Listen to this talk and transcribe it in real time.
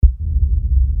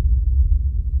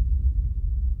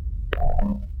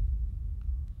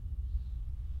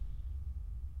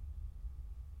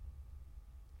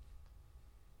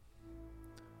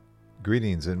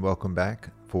Greetings and welcome back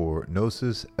for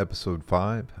Gnosis Episode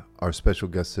 5. Our special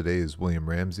guest today is William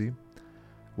Ramsey.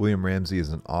 William Ramsey is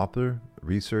an author,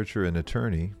 researcher, and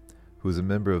attorney who is a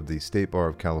member of the State Bar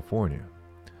of California.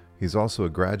 He's also a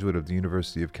graduate of the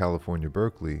University of California,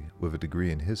 Berkeley, with a degree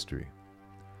in history.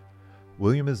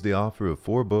 William is the author of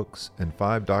 4 books and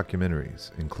 5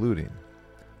 documentaries, including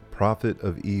Prophet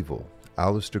of Evil,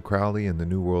 Aleister Crowley and the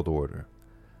New World Order,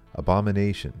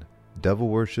 Abomination, Devil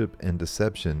Worship and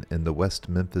Deception in the West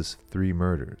Memphis 3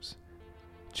 Murders,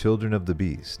 Children of the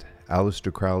Beast,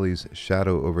 Aleister Crowley's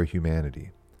Shadow over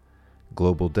Humanity,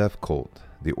 Global Death Cult,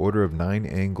 The Order of Nine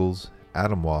Angles,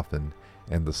 Atomwaffen,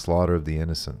 and the Slaughter of the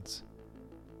Innocents.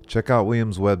 Check out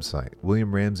William's website,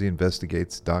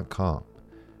 williamramseyinvestigates.com.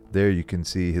 There you can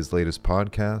see his latest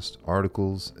podcast,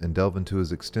 articles, and delve into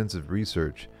his extensive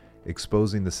research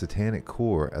exposing the satanic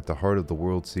core at the heart of the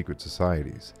world's secret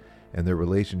societies and their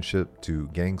relationship to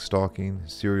gang stalking,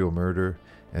 serial murder,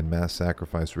 and mass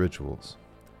sacrifice rituals.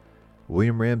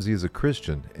 William Ramsey is a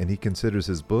Christian, and he considers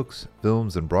his books,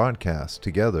 films, and broadcasts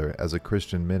together as a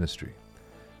Christian ministry,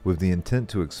 with the intent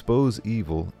to expose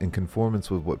evil in conformance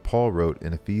with what Paul wrote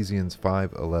in Ephesians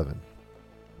 5:11,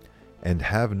 and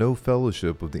have no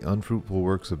fellowship with the unfruitful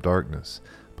works of darkness,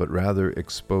 but rather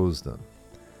expose them.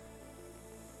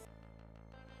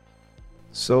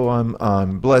 So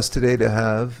I'm blessed today to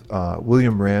have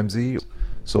William Ramsey.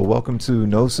 So welcome to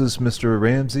Gnosis, Mr.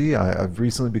 Ramsey. I've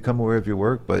recently become aware of your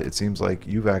work, but it seems like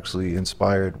you've actually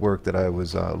inspired work that I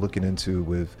was looking into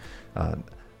with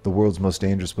the world's most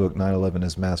dangerous book, 9/11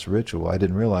 as Mass Ritual. I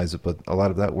didn't realize it, but a lot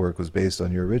of that work was based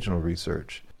on your original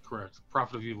research. Correct.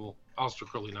 Prophet of Evil, Aleister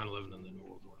Crowley, 9/11, and the New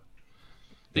World Order.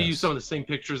 They use some of the same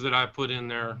pictures that I put in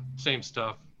there, same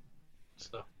stuff.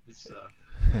 So it's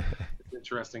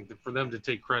interesting for them to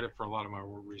take credit for a lot of my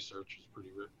research. Is pretty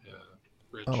rich.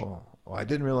 Oh, well, I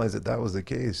didn't realize that was the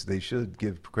case. They should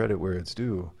give credit where it's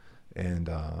due. And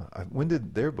when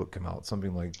did their book come out?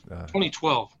 Something like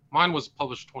 2012. Mine was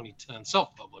published 2010,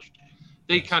 self-published.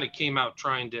 They kind of came out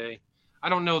trying to. I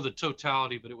don't know the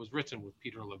totality, but it was written with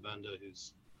Peter Levenda,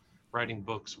 who's writing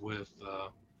books with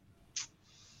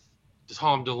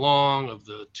Tom DeLonge of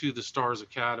the To the Stars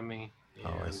Academy. And,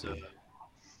 I see.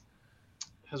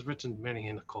 Has written many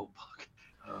in occult book.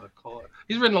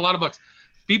 He's written a lot of books.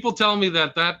 People tell me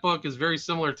that book is very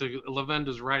similar to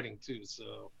Levenda's writing too.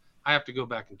 So I have to go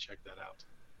back and check that out.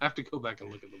 I have to go back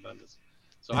and look at Levenda's.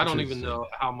 So I don't even know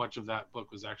how much of that book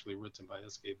was actually written by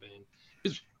S.K. Bain.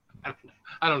 I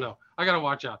don't know. I got to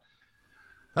watch out.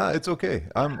 It's okay.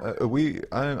 I'm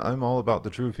all about the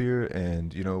truth here,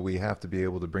 and we have to be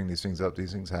able to bring these things up.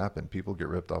 These things happen. People get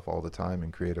ripped off all the time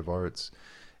in creative arts.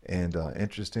 And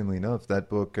interestingly enough, that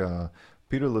book,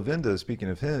 Peter Levenda, speaking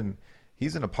of him,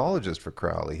 he's an apologist for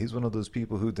Crowley. He's one of those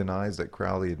people who denies that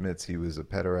Crowley admits he was a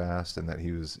pederast and that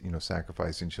he was,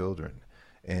 sacrificing children.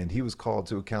 And he was called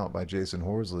to account by Jason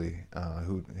Horsley,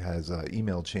 who has an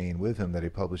email chain with him that he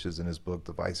publishes in his book,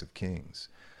 The Vice of Kings.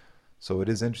 So it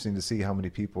is interesting to see how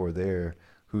many people are there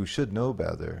who should know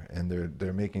better, and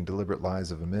they're making deliberate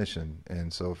lies of omission.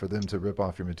 And so for them to rip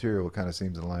off your material, it kind of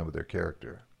seems in line with their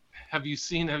character. Have you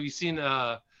seen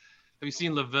Levenda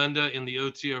in the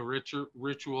OTO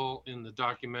ritual in the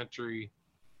documentary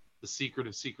The Secret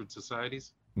of Secret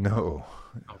Societies? No.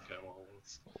 Okay, well,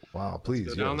 wow, please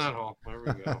go down that hall. There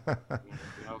we go.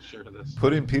 I'll share this.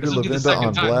 Putting Peter Levenda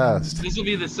on blast. This will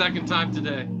be the second time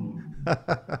today.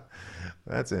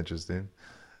 That's interesting.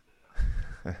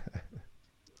 All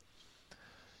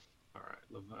right,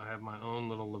 I have my own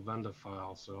little Levenda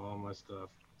file, so all my stuff.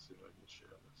 Let's see if I can share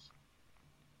this.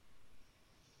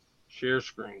 Share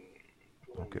screen.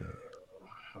 Okay.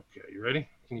 Okay, you ready?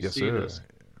 Can you yes, see sir. this?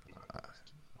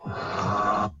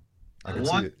 I can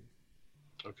see it.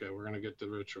 Okay, we're gonna get the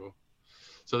ritual.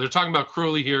 So they're talking about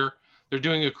Crowley here. They're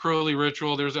doing a Crowley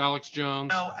ritual. There's Alex Jones.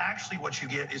 No, actually, what you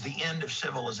get is the end of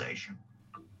civilization.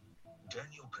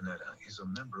 Daniel Panetta is a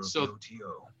member of the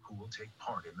OTO who will take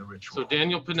part in the ritual. So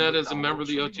Daniel Panetta is a member of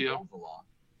the OTO. The law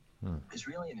is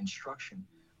really an instruction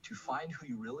to find who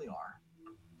you really are,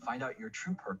 find out your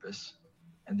true purpose,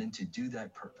 and then to do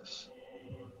that purpose.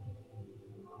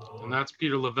 And that's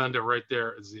Peter Levenda right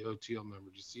there as the OTO member.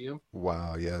 Do you see him?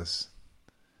 Wow, yes.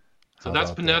 So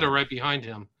that's Panetta right behind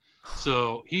him.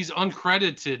 So he's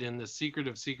uncredited in the Secret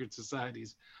of Secret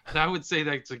Societies. But I would say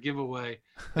that's a giveaway.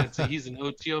 He's an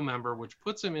OTO member, which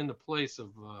puts him in the place of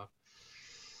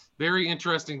very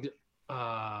interesting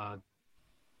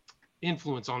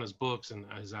influence on his books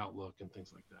and his outlook and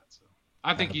things like that. So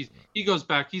I think he goes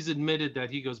back. He's admitted that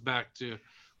he goes back to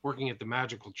working at the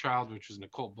Magical Child, which was an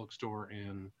occult bookstore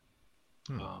in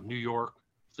New York.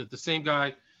 So the same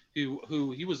guy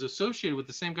who he was associated with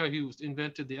the same guy who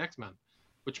invented the X-Men,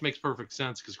 which makes perfect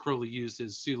sense because Crowley used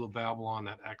his Seal of Babylon,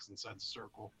 that X inside the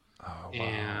circle. Oh, wow.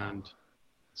 And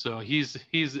so he's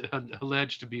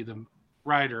alleged to be the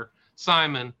writer,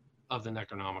 Simon, of the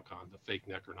Necronomicon, the fake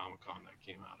Necronomicon that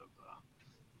came out of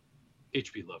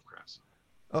H.P. Lovecraft.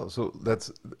 Oh, so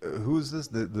that's who is this?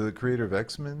 The creator of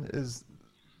X-Men is.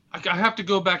 I have to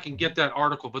go back and get that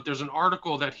article, but there's an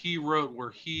article that he wrote where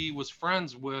he was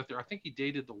friends with, or I think he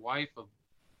dated the wife of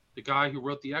the guy who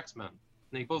wrote the X-Men.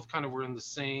 And they both kind of were in the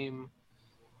same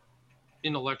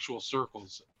intellectual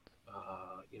circles,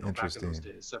 back in those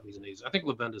days, 70s and 80s. I think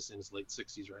Levenda's in his late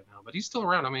 60s right now, but he's still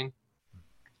around. I mean,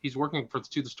 he's working for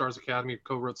To the Stars Academy,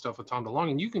 co-wrote stuff with Tom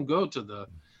DeLonge, and you can go to the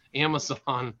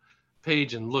Amazon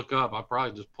page and look up. I'll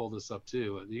probably just pull this up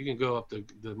too. You can go up to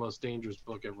the most dangerous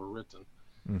book ever written.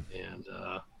 And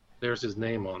there's his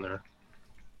name on there.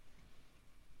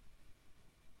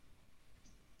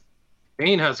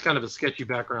 Bane has kind of a sketchy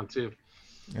background too.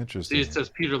 Interesting. See, it says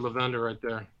Peter Lavender right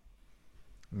there.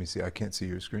 Let me see. I can't see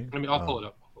your screen. I'll pull it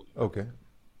up. Okay.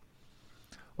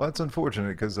 Well, that's unfortunate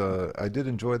because I did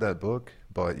enjoy that book,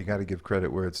 but you got to give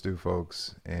credit where it's due,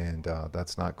 folks, and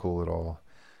that's not cool at all.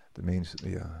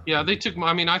 Yeah, they took.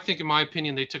 I mean, I think, in my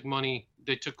opinion, they took money.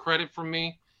 They took credit from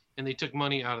me. And they took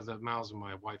money out of the mouths of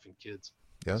my wife and kids.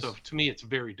 Yes. So to me, it's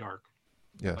very dark.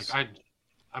 Yes. Like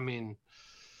I mean,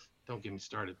 don't get me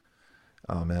started.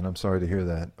 Oh man, I'm sorry to hear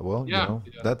that. Well,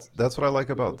 that's what I like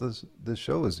about this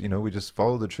show is, we just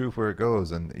follow the truth where it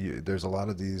goes. And there's a lot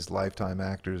of these lifetime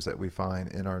actors that we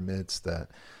find in our midst that,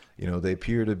 they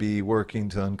appear to be working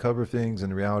to uncover things.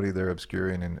 In reality, they're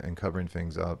obscuring and covering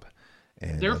things up.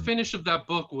 And their finish of that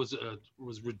book was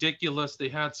ridiculous. They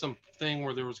had some thing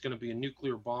where there was going to be a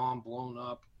nuclear bomb blown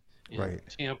up in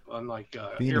Tampa, like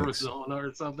Arizona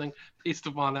or something, based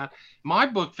upon that. My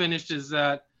book finished is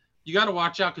that you got to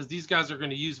watch out because these guys are going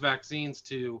to use vaccines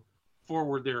to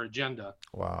forward their agenda.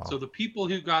 Wow. So the people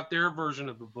who got their version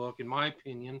of the book, in my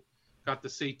opinion, got the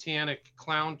satanic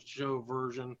clown show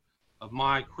version of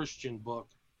my Christian book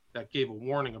that gave a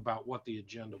warning about what the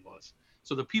agenda was.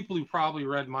 So the people who probably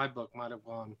read my book might have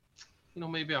gone,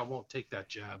 maybe I won't take that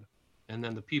jab. And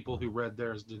then the people who read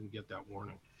theirs didn't get that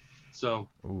warning. So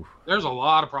there's a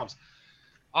lot of problems.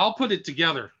 I'll put it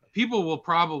together. People will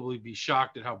probably be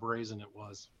shocked at how brazen it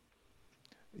was.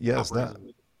 Yes,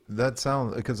 that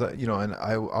sounds, because, and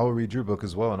I'll read your book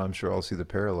as well, and I'm sure I'll see the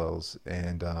parallels.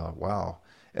 And wow.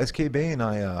 S.K. Bain,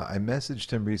 I messaged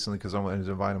him recently because I wanted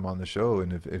to invite him on the show,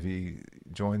 and if he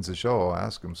joins the show, I'll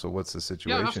ask him. So what's the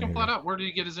situation? Yeah, ask him flat out. Where did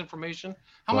he get his information?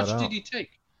 How much did he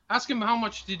take? Ask him how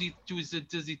much does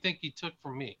he think he took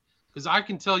from me? Because I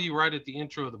can tell you right at the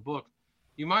intro of the book,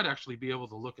 you might actually be able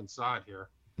to look inside here.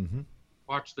 Mm-hmm.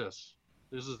 Watch this.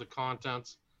 This is the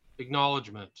contents.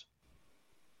 Acknowledgement.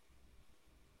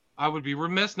 I would be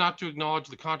remiss not to acknowledge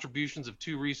the contributions of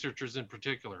two researchers in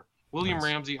particular. William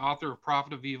Ramsey, author of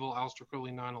Prophet of Evil, Aleister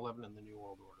Crowley, 9/11, and the New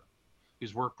World Order,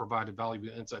 whose work provided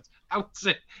valuable insights. I would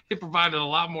say it provided a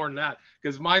lot more than that,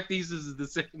 because my thesis is the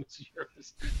same as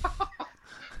yours.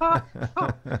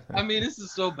 I mean, this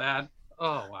is so bad.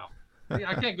 Oh, wow.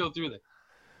 I can't go through that.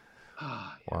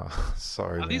 Wow.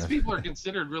 Sorry, these people are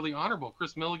considered really honorable.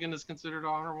 Chris Milligan is considered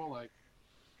honorable.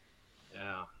 There's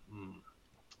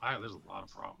a lot of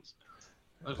problems.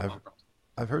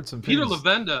 I've heard some Peter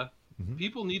Lavenda.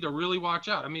 People need to really watch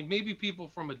out. I mean, maybe people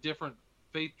from a different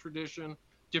faith tradition,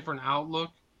 different outlook,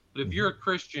 but if you're a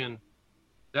Christian,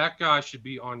 that guy should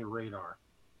be on your radar.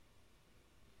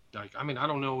 Like, I mean, I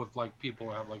don't know if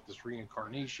people have this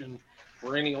reincarnation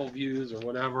or any old views or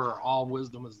whatever, or all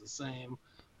wisdom is the same.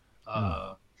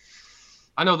 I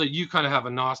know that you kind of have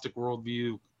a Gnostic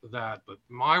worldview of that, but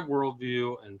my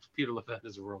worldview and Peter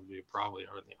Lavenda's worldview probably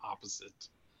are in the opposite.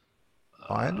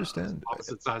 I understand.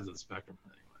 Opposite sides of the spectrum.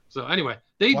 So anyway,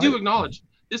 they do acknowledge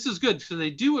this is good. So they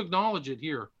do acknowledge it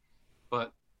here,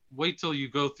 but wait till you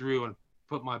go through and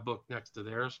put my book next to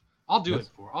theirs. I'll do it.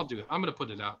 I'm going to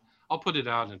put it out. I'll put it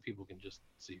out and people can just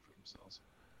see for themselves.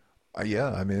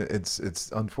 Yeah, I mean,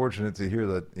 it's unfortunate to hear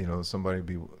that somebody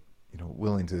be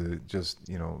willing to just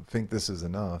think this is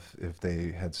enough if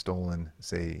they had stolen,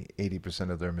 say, 80%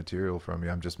 of their material from you.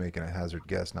 I'm just making a hazard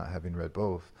guess, not having read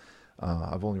both.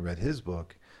 I've only read his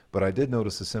book. But I did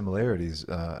notice the similarities,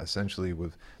 essentially,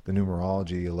 with the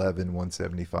numerology 11,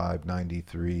 175,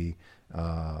 93,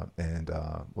 and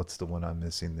what's the one I'm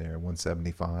missing there?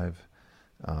 175.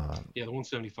 The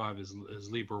 175 is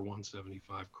Liber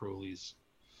 175, Crowley's.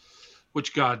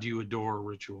 Which god do you adore?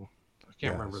 Ritual. I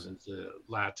can't remember the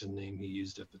Latin name he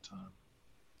used at the time.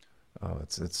 Oh,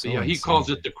 it's so he insane. calls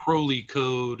it the Crowley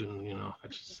Code, and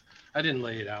I didn't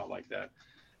lay it out like that.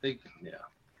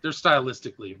 they're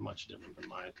stylistically much different than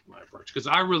my approach, because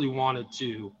I really wanted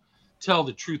to tell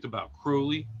the truth about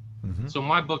Crowley. Mm-hmm. So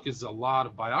my book is a lot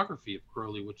of biography of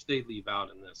Crowley, which they leave out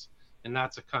in this, and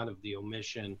that's a kind of the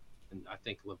omission, and I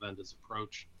think Lavenda's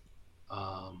approach.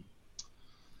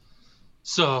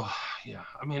 So yeah,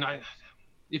 I mean,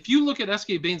 if you look at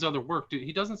S.K. Bain's other work, dude,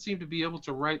 he doesn't seem to be able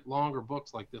to write longer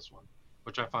books like this one,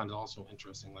 which I find also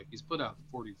interesting. Like, he's put out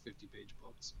 40 to 50 page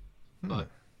books, but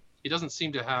he doesn't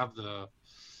seem to have the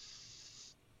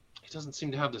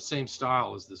same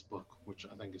style as this book, which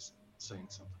I think is saying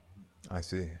something. I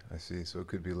see. So it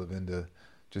could be Lavenda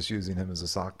just using him as a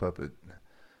sock puppet,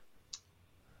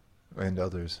 and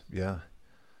others. Yeah.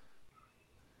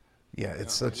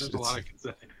 It's such. There's a lot I can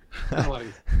say.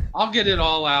 I'll get it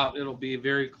all out. It'll be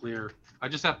very clear. I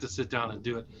just have to sit down and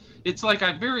do it. It's like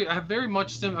I have very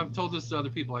much. I've told this to other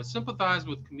people. I sympathize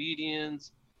with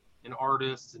comedians and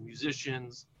artists and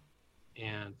musicians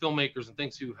and filmmakers and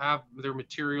things who have their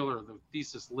material or their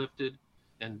thesis lifted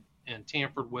and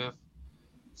tampered with.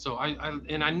 So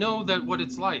I know that what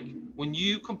it's like when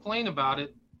you complain about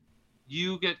it,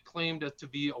 you get claimed to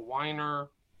be a whiner,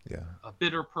 a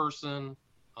bitter person,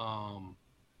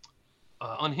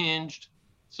 unhinged.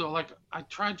 So like, I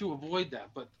tried to avoid that,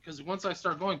 but because once I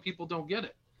start going, people don't get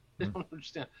it. They don't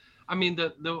understand. I mean,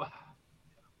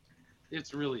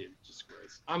 it's really a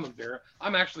disgrace. I'm embarrassed.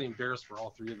 I'm actually embarrassed for all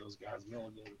three of those guys,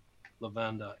 Milligan,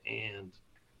 Lavenda, and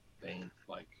Bain.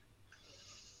 Like,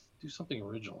 do something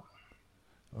original.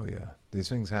 Oh yeah, these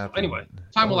things happen. So anyway,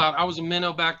 time will out. I was a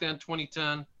minnow back then,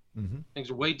 2010. Mm-hmm. Things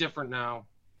are way different now.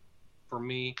 For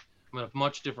me, I'm in a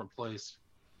much different place.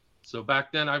 So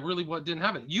back then, I really didn't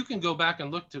have it. You can go back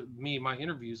and look to my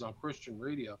interviews on Christian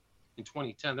radio in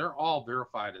 2010. They're all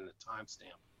verified in the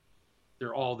timestamp.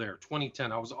 They're all there.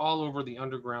 2010. I was all over the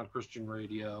underground Christian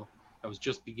radio. I was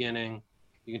just beginning.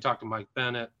 You can talk to Mike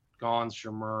Bennett, Gons,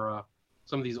 Shimura,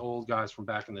 some of these old guys from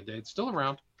back in the day. It's still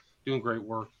around, doing great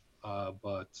work.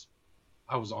 But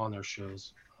I was on their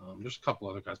shows. There's a couple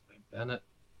other guys, Bennett,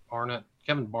 Barnett,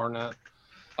 Kevin Barnett.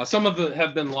 Some of them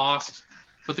have been lost,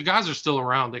 but the guys are still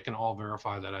around. They can all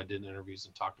verify that I did interviews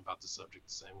and talked about the subject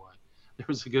the same way. There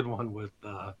was a good one with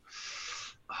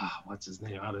what's his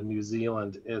name, out of New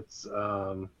Zealand. It's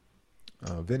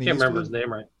Vinny. Can't remember his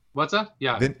name right. What's that?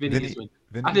 Yeah, Vinny Eastwood.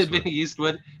 I did Vinny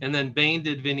Eastwood, and then Bain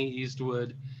did Vinny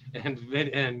Eastwood, and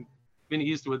Vinny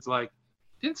Eastwood's like,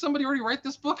 didn't somebody already write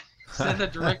this book? Said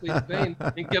that directly to Bain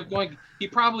and kept going. He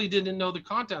probably didn't know the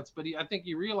contents, but I think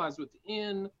he realized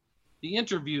within the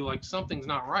interview, like, something's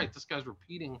not right. This guy's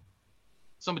repeating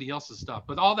somebody else's stuff,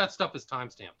 but all that stuff is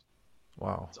timestamped.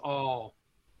 Wow. It's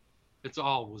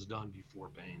all was done before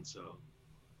Bain. So,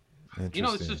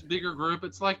 it's just a bigger group.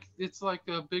 It's like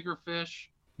a bigger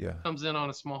fish. Yeah. Comes in on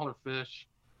a smaller fish.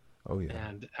 Oh yeah.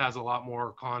 And has a lot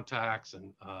more contacts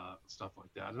and stuff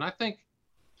like that. And I think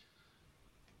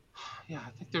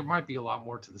there might be a lot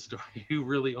more to the story. Who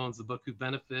really owns the book? Who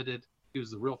benefited? Who's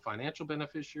the real financial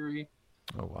beneficiary?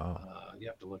 Oh wow. You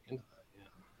have to look into that.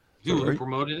 Yeah. Who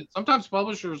promoted it? Sometimes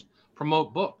publishers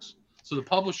promote books, so the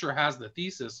publisher has the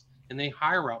thesis and they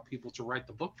hire out people to write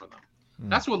the book for them.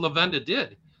 That's what Lavenda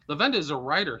did. Lavenda is a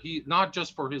writer. He, not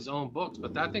just for his own books,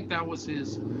 but I think that was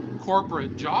his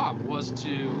corporate job, was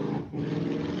to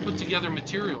put together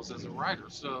materials as a writer.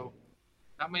 So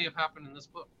that may have happened in this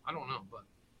book. I don't know, but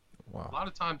wow. A lot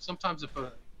of times, sometimes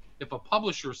if a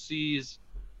publisher sees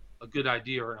a good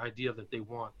idea or an idea that they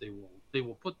want, they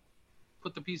will put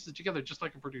the pieces together, just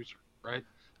like a producer, right?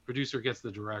 Producer gets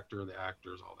the director, the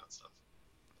actors, all that stuff.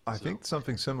 I think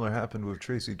something similar happened with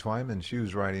Tracy Twyman. She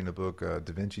was writing a book, Da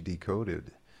Vinci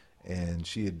Decoded, and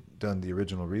she had done the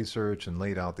original research and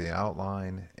laid out the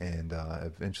outline, and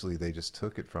eventually they just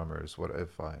took it from her. Is what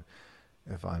if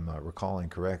I'm recalling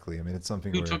correctly. I mean, it's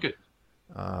something. Who took it?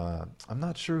 I'm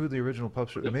not sure who the original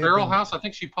publisher. The Feral House. I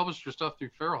think she published her stuff through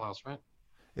Feral House, right?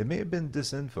 It may have been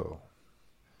Disinfo.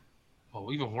 Oh,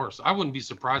 even worse. I wouldn't be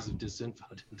surprised if Disinfo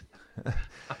did that.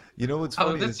 You know what's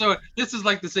funny? So this is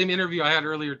like the same interview I had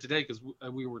earlier today, because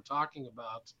we were talking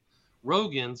about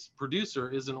Rogan's producer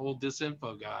is an old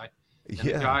Disinfo guy. And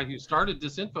the guy who started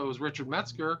Disinfo was Richard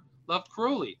Metzger, loved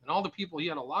Crowley. And all the people, he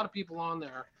had a lot of people on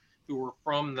there who were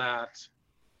from that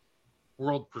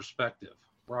world perspective.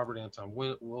 Robert Anton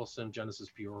Wilson, Genesis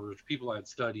P. Orridge, people I had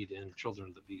studied in Children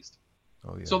of the Beast.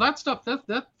 Oh, yeah. So that stuff,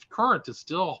 that current is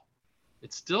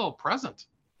still present.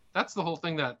 That's the whole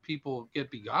thing that people get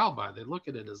beguiled by. They look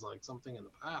at it as like something in the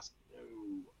past. No.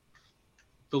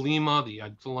 The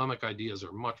Thelemic ideas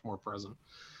are much more present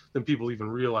than people even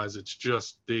realize. It's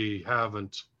just they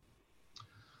haven't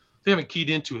keyed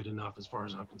into it enough, as far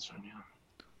as I'm concerned. Yeah.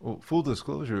 Well, full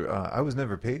disclosure, I was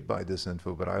never paid by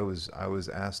Disinfo, but I was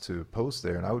asked to post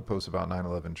there, and I would post about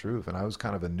 9/11 truth, and I was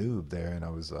kind of a noob there, and I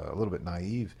was a little bit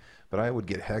naive, but I would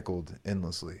get heckled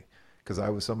endlessly because I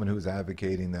was someone who was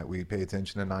advocating that we pay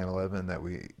attention to 9/11, that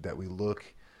we look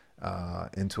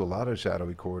into a lot of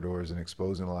shadowy corridors and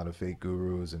exposing a lot of fake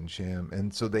gurus and sham,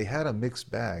 and so they had a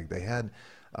mixed bag. They had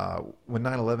when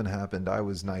 9/11 happened, I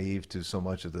was naive to so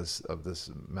much of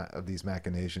of these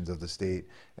machinations of the state,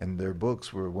 and their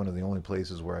books were one of the only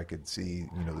places where I could see,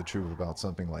 the truth about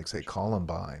something like, say,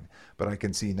 Columbine. But I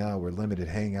can see now where limited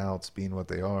hangouts, being what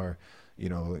they are,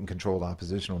 and controlled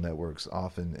oppositional networks,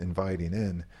 often inviting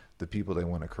in the people they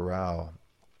want to corral.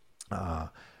 Uh,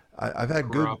 I've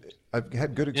had Corrupt,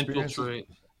 good experiences. infiltrate.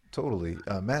 Totally.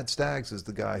 Matt Staggs is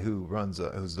the guy who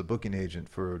who's the booking agent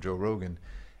for Joe Rogan.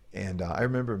 And I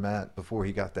remember Matt before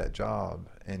he got that job,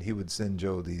 and he would send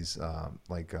Joe these long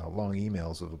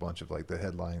emails of a bunch of like the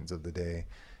headlines of the day.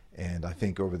 And I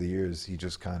think over the years he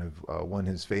just kind of won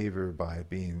his favor by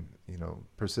being,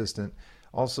 persistent.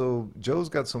 Also, Joe's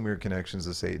got some weird connections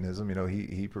to Satanism.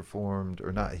 He performed,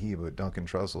 or not he, but Duncan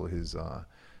Trussell, his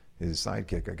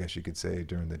sidekick, I guess you could say,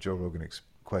 during the Joe Rogan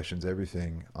Questions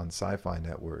Everything on Sci-Fi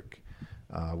Network,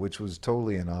 which was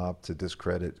totally an op to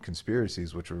discredit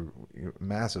conspiracies, which were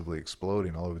massively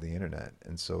exploding all over the internet.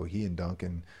 And so he and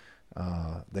Duncan,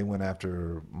 they went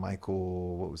after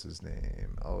Michael, what was his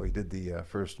name? Oh, he did the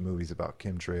first movies about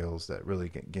chemtrails that really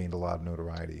gained a lot of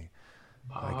notoriety.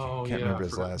 I Oh can't yeah, remember I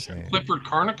his forgot. last name. Clifford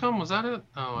Carnicum, was that it?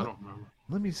 Oh, I Let, don't remember.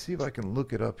 let me see if I can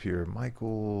look it up here.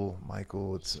 Michael,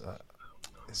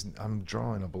 I'm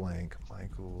drawing a blank.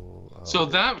 Michael, So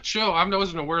that show, I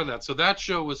wasn't aware of that. So that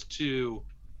show was to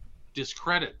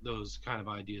discredit those kind of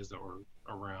ideas that were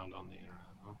around on the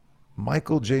internet. Huh?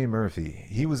 Michael J. Murphy.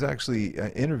 He was actually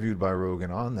interviewed by Rogan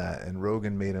on that, and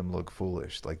Rogan made him look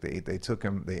foolish. Like they took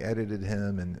him, they edited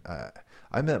him, and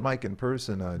I met Mike in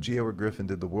person. G. Edward Griffin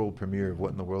did the world premiere of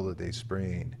What in the World Are They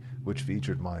Spraying, which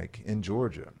featured Mike in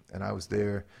Georgia, and I was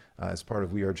there as part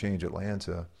of We Are Change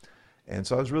Atlanta, and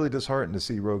so I was really disheartened to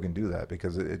see Rogan do that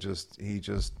because he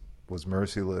just was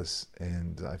merciless,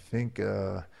 and I think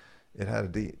it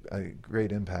had a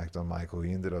great impact on Michael.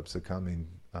 He ended up succumbing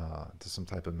to some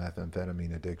type of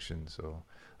methamphetamine addiction. So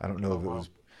I don't know Oh if it wow. was,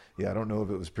 yeah, I don't know if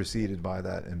it was preceded by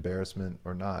that embarrassment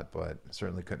or not, but it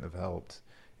certainly couldn't have helped.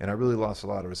 And I really lost a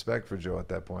lot of respect for Joe at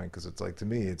that point because it's like, to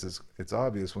me, it's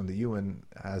obvious when the UN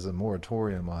has a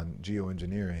moratorium on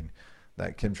geoengineering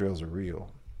that chemtrails are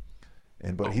real.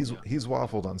 And but Oh yeah. he's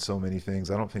waffled on so many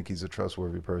things. I don't think he's a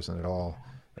trustworthy person at all.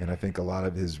 And I think a lot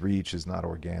of his reach is not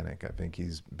organic. I think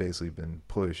he's basically been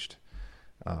pushed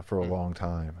for a Hmm. long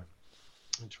time.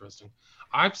 Interesting.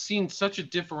 I've seen such a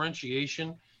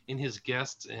differentiation in his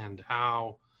guests and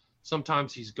how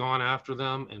sometimes he's gone after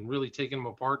them and really taken them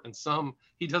apart, and some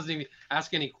he doesn't even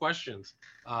ask any questions.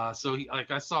 So he,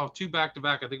 like I saw two back to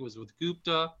back. I think it was with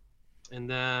Gupta, and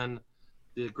then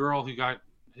the girl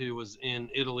who was in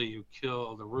Italy who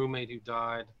killed the roommate who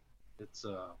died. It's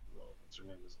well, what's her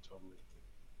name? Is totally.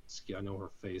 I know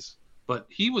her face, but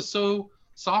he was so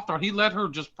soft on. He let her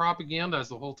just propagandize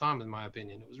the whole time, in my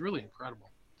opinion. It was really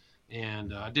incredible,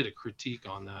 and I did a critique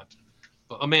on that.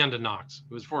 But Amanda Knox,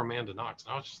 it was for Amanda Knox,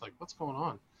 and I was just like, "What's going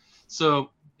on?"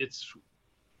 So it's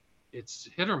it's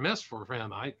hit or miss for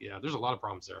him. Yeah, there's a lot of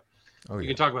problems there. Oh You yeah,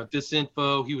 can talk about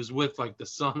disinfo. He was with like the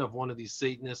son of one of these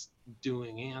Satanists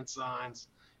doing hand signs.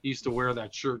 He used to wear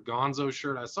that shirt, Gonzo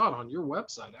shirt. I saw it on your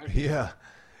website actually. yeah,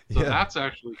 So yeah. that's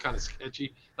actually kind of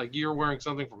sketchy. Like you're wearing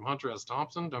something from Hunter S.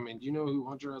 Thompson. I mean, do you know who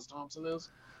Hunter S. Thompson is?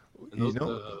 And You those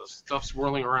know, the stuff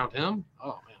swirling around him.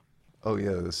 Oh man, oh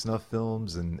yeah, the snuff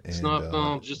films and snuff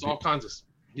film, just all kinds of.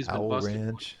 He's been Owl busted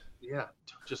for. Ranch. Yeah,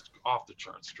 just off the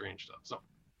charts, strange stuff. So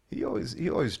He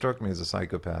always struck me as a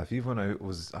psychopath. Even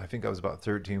when I think I was about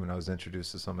 13 when I was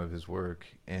introduced to some of his work,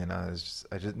 and I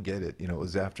didn't get it. It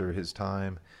was after his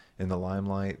time in the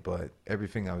limelight, but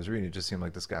everything I was reading, it just seemed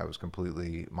like this guy was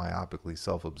completely myopically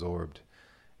self-absorbed,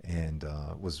 and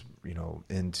was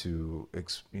into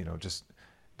just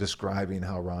describing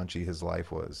how raunchy his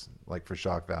life was, like for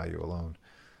shock value alone.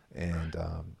 And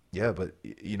right. yeah, but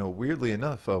weirdly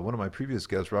enough, one of my previous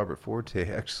guests, Robert Forte,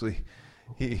 actually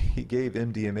he gave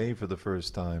MDMA for the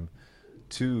first time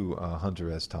to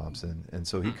Hunter S. Thompson, and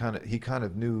so Hmm. he kind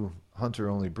of knew Hunter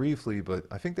only briefly, but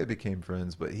I think they became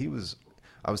friends. But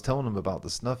I was telling him about the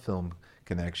snuff film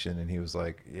connection, and he was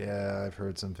like, "Yeah, I've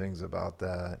heard some things about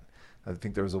that." I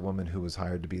think there was a woman who was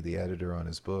hired to be the editor on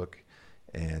his book,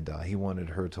 and he wanted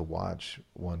her to watch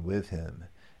one with him,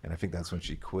 and I think that's when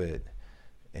she quit.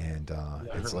 And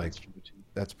Yeah, I it's heard like that's true too.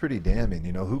 that's pretty damning.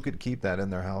 Who could keep that in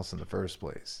their house in the first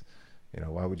place?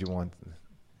 Why would you want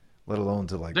let alone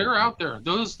to like. They're out there.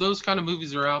 Those kind of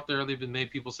movies are out there. They've been made.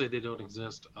 People say they don't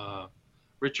exist.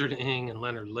 Richard Ing and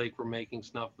Leonard Lake were making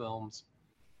snuff films.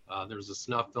 There's a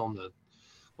snuff film that,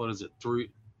 what is it?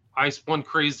 One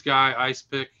crazed guy, Ice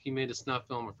Pick. He made a snuff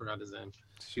film. I forgot his name.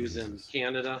 He was in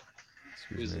Canada.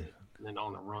 He was and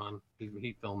On the Run.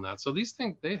 He filmed that. So these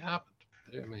things, they happened.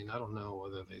 I mean, I don't know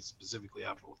whether they specifically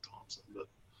happened with Thompson, but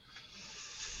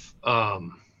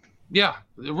yeah,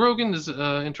 Rogan is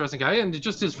an interesting guy, and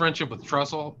just his friendship with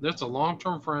Trussell. That's a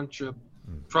long-term friendship.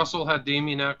 Trussell had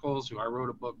Damien Eccles, who I wrote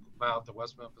a book about, the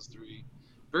West Memphis Three.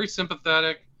 Very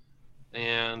sympathetic,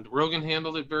 and Rogan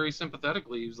handled it very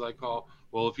sympathetically. He was like, "Oh,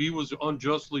 well, if he was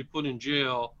unjustly put in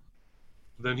jail,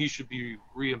 then he should be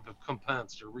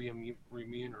recompensed or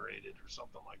remunerated or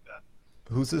something like that."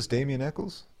 Who's this, Damien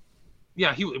Eccles?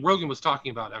 Yeah, Rogan was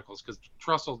talking about Eccles because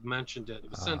Trussell mentioned it. It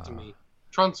was sent to me.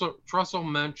 Trussell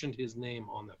mentioned his name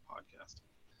on that podcast.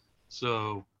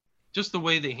 So just the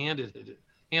way they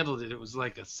handled it was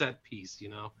like a set piece, you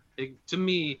know. To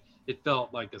me, it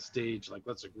felt like a stage, like,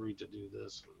 let's agree to do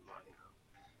this, and, you know,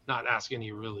 not ask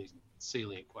any really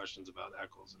salient questions about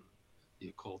Eccles and the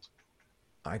occult.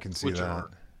 I can see that.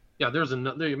 There's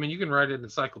another. I mean, you can write an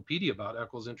encyclopedia about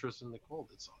Eccles' interest in the occult.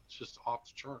 It's just off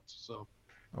the charts. So,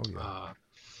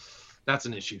 that's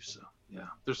an issue. So, yeah,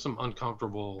 there's some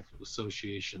uncomfortable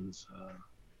associations there.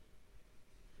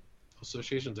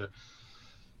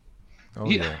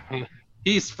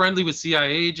 He's friendly with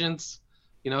CIA agents,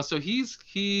 you know. So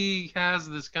he has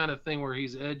this kind of thing where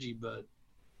he's edgy, but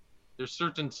there's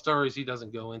certain stories he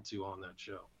doesn't go into on that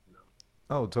show.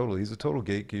 Oh, totally. He's a total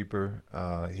gatekeeper.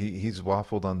 He's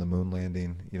waffled on the moon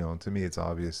landing. You know, to me, it's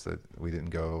obvious that we didn't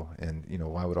go, and you know,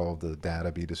 why would all the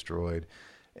data be destroyed?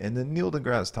 And then Neil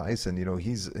deGrasse Tyson, you know,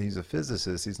 he's a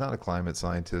physicist. He's not a climate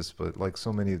scientist, but like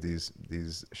so many of these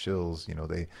shills, you know,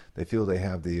 they feel they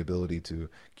have the ability to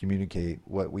communicate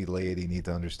what we laity need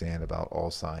to understand about all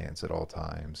science at all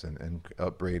times, and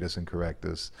upbraid us and correct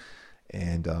us.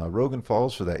 And Rogan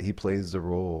falls for that. He plays the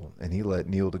role, and he let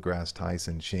Neil deGrasse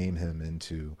Tyson shame him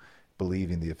into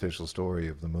believing the official story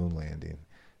of the moon landing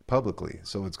publicly.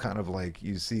 So it's kind of like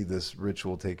you see this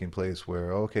ritual taking place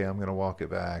where, okay, I'm going to walk it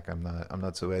back. I'm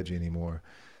not so edgy anymore.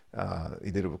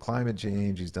 He did it with climate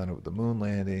change. He's done it with the moon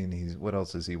landing. What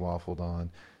else has he waffled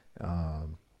on?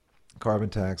 Carbon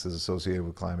tax is associated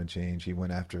with climate change. He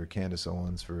went after Candace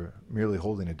Owens for merely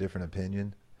holding a different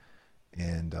opinion.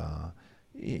 And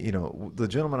you know, the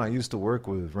gentleman I used to work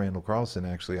with, Randall Carlson,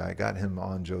 actually, I got him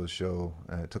on Joe's show.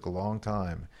 It took a long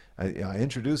time. I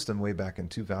introduced him way back in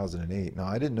 2008. Now,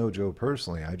 I didn't know Joe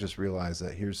personally. I just realized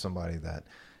that here's somebody that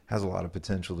has a lot of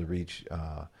potential to reach,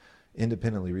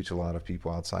 independently reach a lot of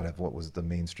people outside of what was the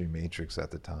mainstream matrix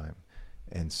at the time.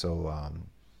 And so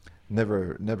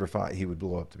never thought he would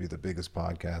blow up to be the biggest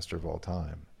podcaster of all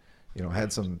time. You know,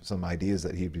 had some ideas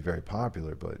that he'd be very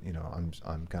popular, but, you know,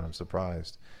 I'm kind of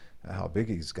surprised how big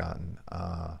he's gotten.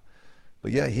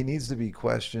 But yeah, he needs to be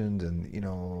questioned, and you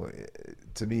know,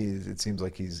 to me, it seems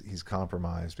like he's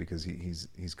compromised because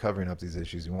he's covering up these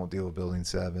issues. He won't deal with Building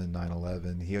 7,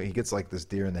 9/11. He gets like this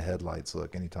deer in the headlights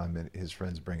look anytime his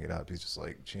friends bring it up. He's just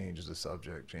like, change the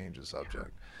subject,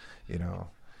 you know.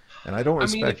 And I don't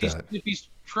respect that. If he's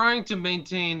trying to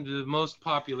maintain the most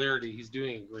popularity, he's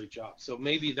doing a great job. So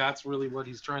maybe that's really what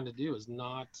he's trying to do, is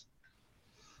not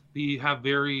have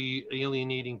very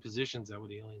alienating positions that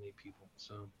would alienate people.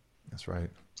 So that's right.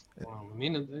 I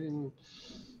mean,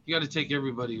 you got to take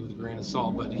everybody with a grain of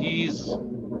salt, but he's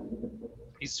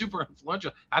super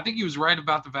influential. I think he was right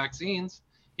about the vaccines.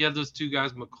 He had those two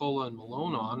guys, McCullough and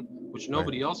Malone, on, which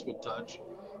nobody else would touch.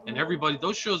 And everybody,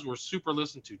 those shows were super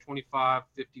listened to, 25,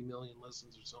 50 million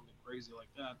listens or something crazy like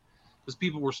that, because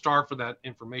people were starved for that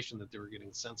information that they were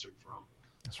getting censored from.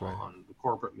 That's right. On the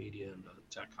corporate media and the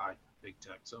big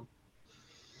tech. So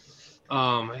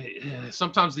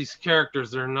sometimes these characters,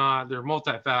 they're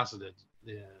multifaceted.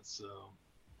 Yeah. So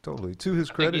totally. To his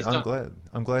credit,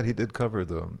 I'm glad he did cover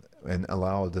them and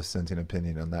allow a dissenting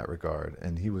opinion in that regard.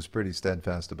 And he was pretty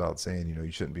steadfast about saying, you know,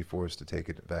 you shouldn't be forced to take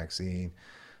a vaccine.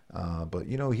 But,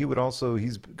 you know,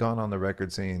 he's gone on the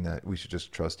record saying that we should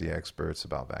just trust the experts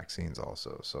about vaccines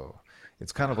also. So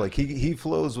it's kind of like he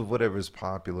flows with whatever's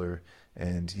popular,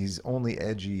 and he's only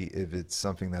edgy if it's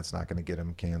something that's not going to get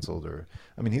him canceled. Or,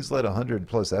 I mean, he's let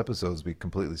 100+ episodes be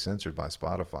completely censored by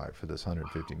Spotify for this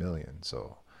 150 million.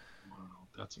 So wow,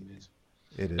 that's amazing.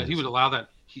 It is. And he would allow that.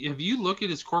 If you look at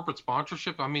his corporate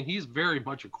sponsorship, I mean, he's very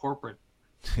much a corporate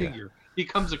figure. He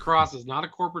comes across as not a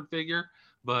corporate figure,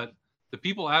 but the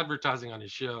people advertising on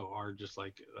his show are just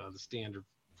like the standard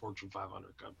Fortune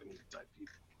 500 company type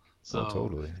people. So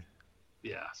totally.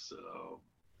 Yeah. So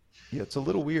Yeah, it's a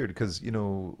little weird because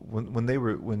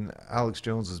when Alex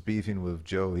Jones was beefing with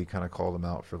Joe, he kind of called him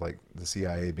out for like the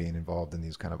CIA being involved in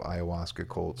these kind of ayahuasca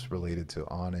cults related to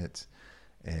Onnit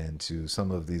and to some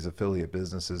of these affiliate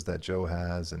businesses that Joe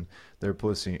has, and they're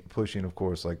pushing of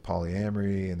course like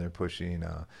polyamory, and they're pushing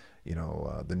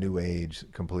the new age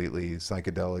completely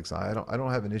psychedelics. I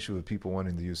don't have an issue with people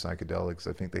wanting to use psychedelics.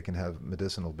 I think they can have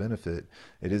medicinal benefit.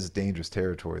 It is dangerous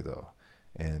territory though,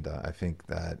 and I think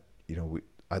that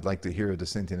I'd like to hear a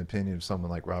dissenting opinion of someone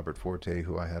like Robert Forte,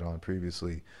 who I had on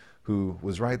previously, who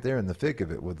was right there in the thick of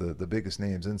it with the biggest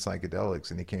names in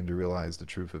psychedelics, and he came to realize the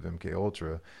truth of MK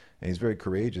Ultra, and he's very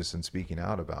courageous in speaking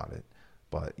out about it.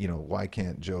 But why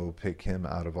can't Joe pick him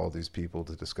out of all these people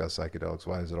to discuss psychedelics?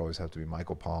 Why does it always have to be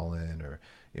Michael Pollan or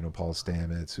Paul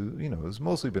Stamets, who is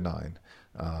mostly benign,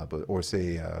 or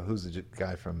say who's the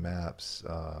guy from MAPS,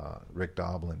 Rick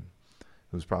Doblin,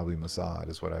 who's probably Mossad,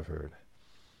 is what I've heard.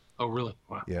 Oh, really?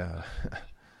 Wow. Yeah.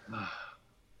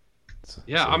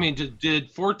 Yeah, I mean, did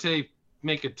Forte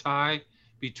make a tie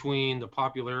between the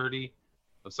popularity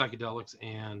of psychedelics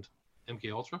and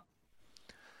MK Ultra?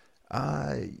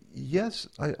 Yes,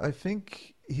 I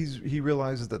think he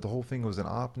realizes that the whole thing was an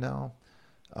op now,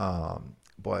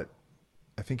 but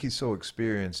I think he's so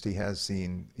experienced. He has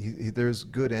seen there's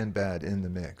good and bad in the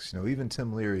mix. Even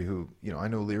Tim Leary, who I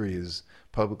know Leary has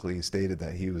publicly stated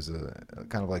that he was a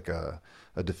kind of like a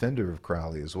defender of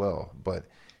Crowley as well, but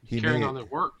he carrying on their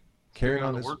work. Carrying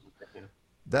on his work. Yeah.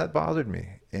 That bothered me,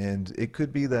 and it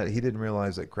could be that he didn't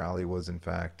realize that Crowley was in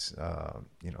fact,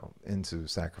 into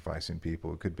sacrificing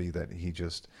people. It could be that he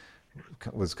just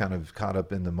was kind of caught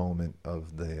up in the moment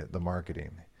of the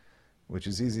marketing, which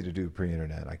is easy to do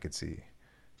pre-internet. I could see.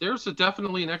 There's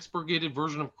definitely an expurgated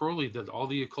version of Crowley that all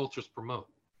the occultists promote.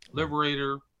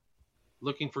 Liberator,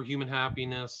 looking for human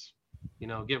happiness,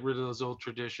 get rid of those old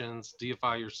traditions,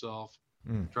 deify yourself.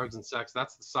 Drugs and sex,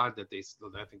 that's the side that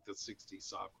I think the 60s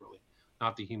saw Crowley,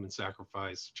 not the human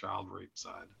sacrifice, child rape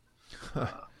side.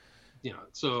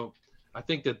 So I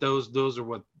think that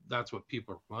that's what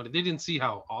people are promoting. They didn't see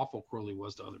how awful Crowley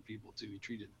was to other people too. He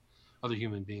treated other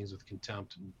human beings with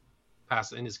contempt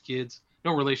and his kids,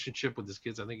 no relationship with his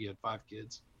kids. I think he had 5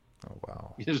 kids. Oh,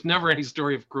 wow. There's never any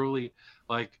story of Crowley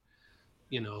like,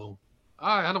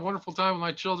 I had a wonderful time with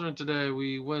my children today.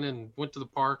 We went to the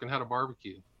park and had a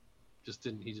barbecue.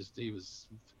 He was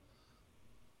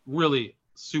really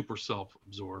super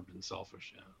self-absorbed and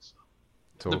selfish. Yeah.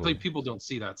 So totally. People don't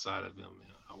see that side of him,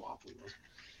 how awful he was.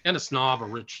 And a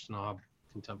rich snob,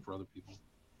 contempt for other people.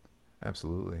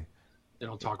 Absolutely. They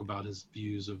don't talk about his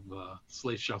views of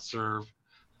slaves shall serve,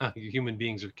 human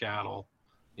beings are cattle,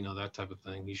 that type of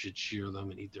thing. You should shear them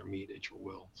and eat their meat at your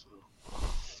will. So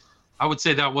I would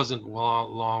say that wasn't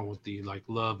along with the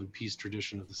love and peace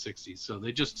tradition of the 60s. So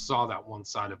they just saw that one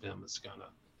side of him as kind of,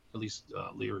 at least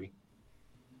Leary.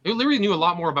 Leary knew a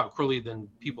lot more about Crowley than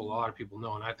a lot of people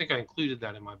know. And I think I included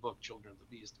that in my book, Children of the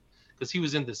Beast, because he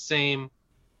was in the same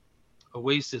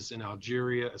oasis in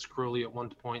Algeria as Crowley at one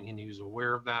point, and he was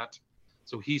aware of that.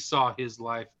 So he saw his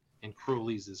life and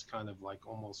Crowley's as kind of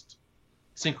almost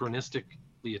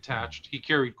synchronistically attached. He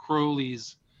carried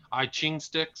Crowley's I Ching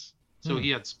sticks. So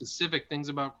he had specific things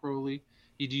about Crowley.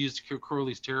 He'd used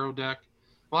Crowley's tarot deck.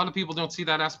 A lot of people don't see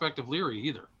that aspect of Leary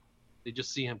either. They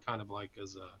just see him kind of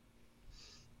as a,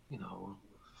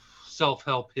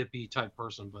 self-help hippie type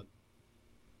person, but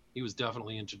he was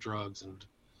definitely into drugs and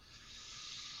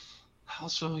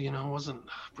also, wasn't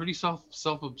pretty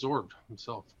self-absorbed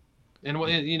himself. And,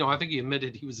 I think he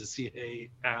admitted he was a CIA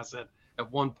asset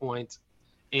at one point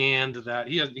and that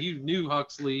he knew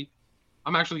Huxley.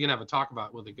 I'm actually going to have a talk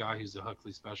with a guy who's a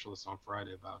Huxley specialist on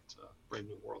Friday about Brave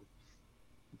New World,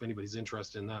 if anybody's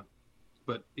interested in that.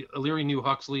 But Leary knew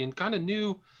Huxley and kind of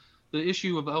knew the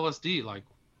issue of LSD.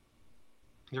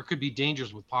 There could be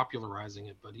dangers with popularizing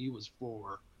it, but he was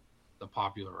for the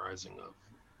popularizing of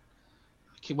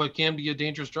what can be a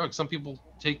dangerous drug. Some people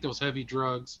take those heavy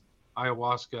drugs,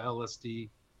 ayahuasca, LSD,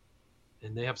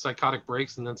 and they have psychotic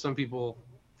breaks, and then some people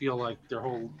feel like their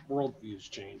whole worldview's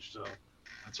changed. So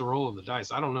that's a roll of the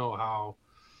dice. I don't know how,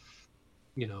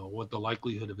 what the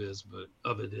likelihood of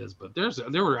it is, but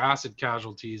there were acid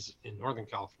casualties in Northern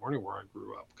California where I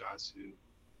grew up, guys who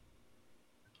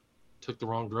took the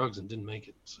wrong drugs and didn't make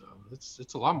it. So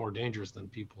it's a lot more dangerous than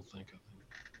people think, I think,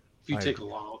 if you take a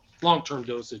long-term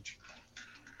dosage.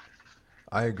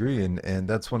 I agree, and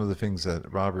that's one of the things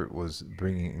that Robert was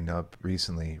bringing up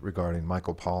recently regarding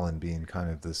Michael Pollan being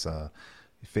kind of this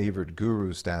favorite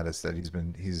guru status that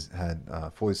he's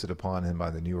had foisted upon him by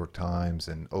the New York Times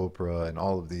and Oprah and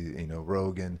all of the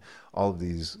Rogan, all of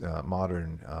these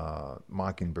modern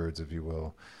mockingbirds, if you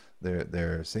will,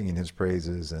 they're singing his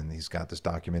praises, and he's got this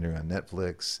documentary on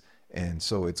Netflix, and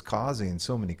so it's causing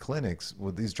so many clinics.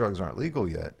 Well, these drugs aren't legal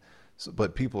yet, so,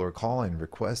 but people are calling,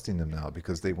 requesting them now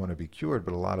because they want to be cured.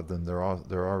 But a lot of them, they're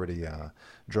already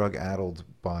drug addled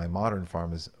by modern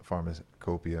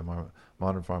pharmacopoeia,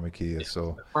 modern pharmakeia.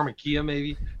 So Pharmakeia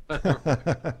maybe.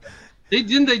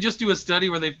 They just do a study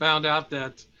where they found out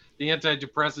that the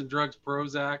antidepressant drugs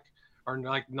Prozac are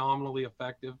like nominally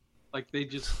effective. Like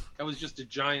that was just a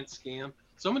giant scam.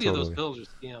 So many of those pills are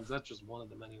scams. That's just one of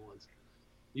the many ones.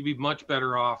 You'd be much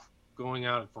better off going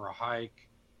out for a hike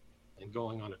and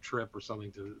going on a trip or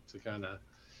something to kind of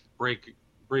break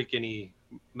any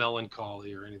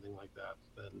melancholy or anything like that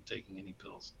than taking any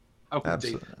pills. I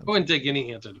wouldn't take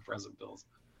any antidepressant pills.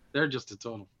 They're just a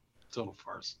total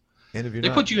farce. And if they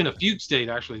put you in a fugue state.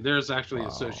 Actually, there's actually an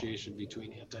association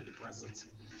between antidepressants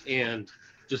and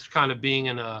just kind of being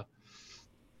in a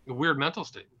weird mental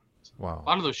state. Wow. A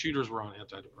lot of those shooters were on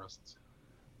antidepressants.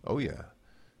 Oh yeah.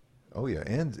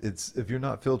 And if you're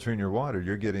not filtering your water,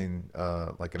 you're getting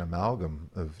like an amalgam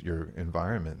of your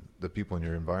environment, the people in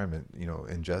your environment,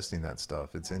 ingesting that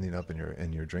stuff. It's ending up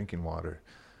in your drinking water.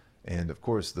 And of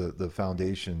course the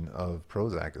foundation of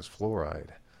Prozac is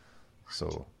fluoride.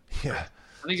 So yeah.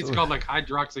 I think it's called like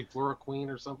hydroxychloroquine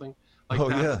or something.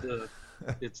 Like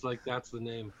it's like that's the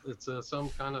name. It's some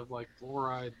kind of like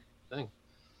fluoride thing.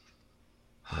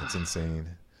 That's insane.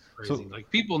 Crazy. So, like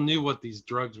people knew what these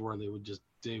drugs were. They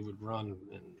would run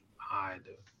and hide.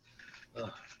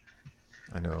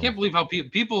 I know. I can't believe how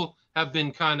people have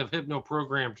been kind of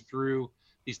hypno-programmed through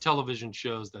these television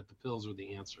shows that the pills are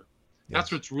the answer. Yes.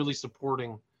 That's what's really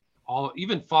supporting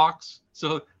even Fox.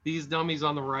 So these dummies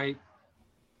on the right.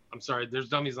 I'm sorry, there's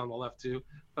dummies on the left too,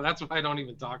 but that's why I don't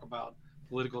even talk about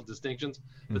political distinctions.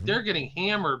 But they're getting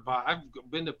hammered by. I've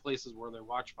been to places where they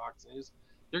watch Fox News.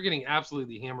 They're getting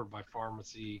absolutely hammered by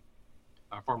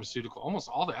pharmaceutical. Almost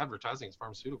all the advertising is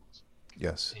pharmaceuticals.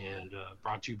 Yes. And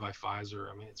brought to you by Pfizer.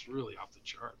 I mean, it's really off the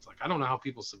charts. Like I don't know how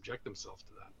people subject themselves to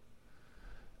that.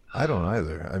 I don't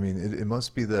either. I mean, it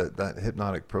must be that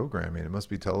hypnotic programming. It must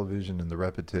be television and the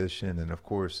repetition, and of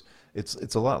course,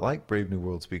 it's a lot like Brave New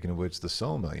World. Speaking of which, the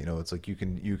Soma. It's like you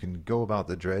can go about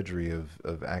the drudgery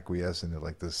of acquiescing to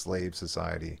like the slave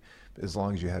society, as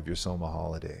long as you have your Soma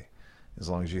holiday, as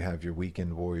long as you have your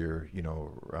weekend warrior,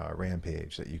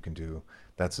 rampage that you can do.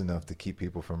 That's enough to keep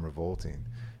people from revolting.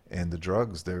 And the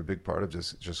drugs, they're a big part of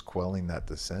just quelling that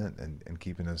descent and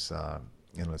keeping us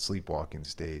in a sleepwalking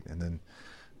state, and then.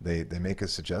 They make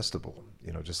us suggestible,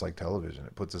 just like television.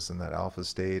 It puts us in that alpha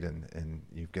state, and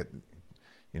you get,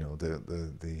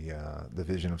 the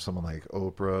vision of someone like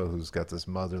Oprah, who's got this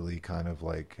motherly kind of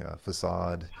like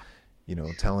facade,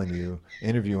 telling you,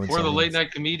 interviewing. Or the late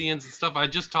night comedians and stuff. I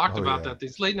just talked about that.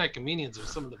 These late night comedians are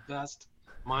some of the best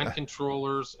mind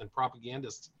controllers and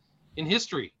propagandists in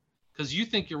history. Because you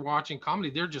think you're watching comedy,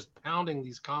 they're just pounding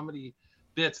these comedy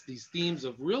bits, these themes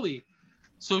of really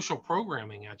social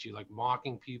programming at you, like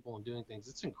mocking people and doing things.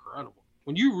 It's incredible.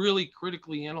 When you really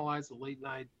critically analyze the late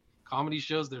night comedy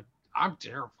shows, I'm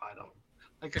terrified of them.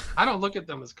 Like I don't look at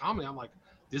them as comedy. I'm like,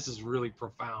 this is really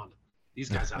profound. These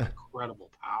guys have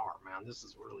incredible power, man. This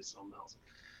is really something else.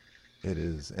 It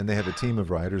is. And they have a team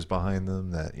of writers behind them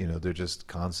that, they're just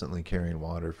constantly carrying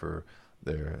water for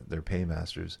their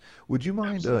paymasters. Would you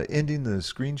mind ending the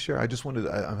screen share? I just wanted,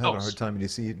 I'm having a hard time to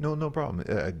see. No problem.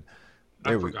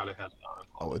 I forgot it had it on.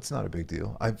 Oh, it's not a big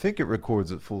deal. I think it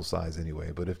records at full size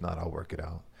anyway, but if not, I'll work it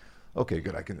out. Okay,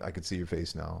 good. I can see your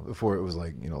face now. Before it was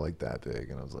like, like that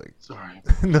big, and I was like, sorry.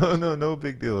 No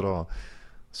big deal at all.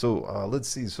 So let's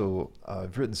see. So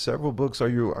I've written several books. Are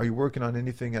you working on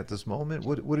anything at this moment?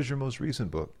 What is your most recent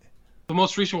book? The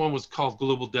most recent one was called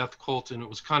Global Death Cult, and it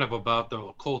was kind of about the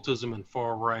occultism and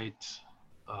far right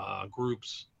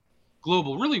groups.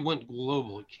 Really went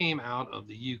global. It came out of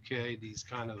the UK. These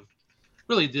kind of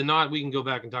really did not. We can go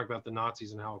back and talk about the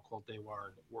Nazis and how occult they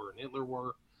were and Hitler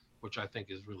were, which I think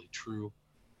is really true.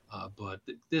 But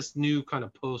this new kind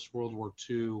of post-World War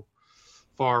II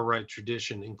far-right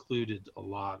tradition included a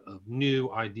lot of new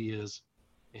ideas.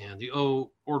 And the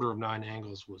Order of Nine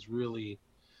Angles was really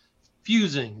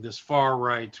fusing this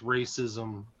far-right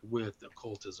racism with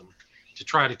occultism to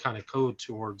try to kind of code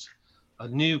towards a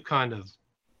new kind of,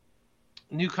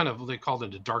 they called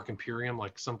it a dark imperium,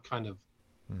 like some kind of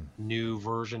new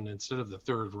version instead of the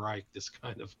Third Reich, this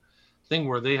kind of thing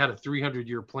where they had a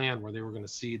 300-year plan where they were going to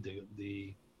seed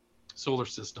the solar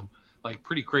system, like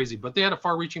pretty crazy. But they had a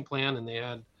far-reaching plan, and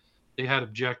they had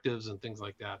objectives and things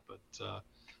like that. But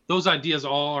those ideas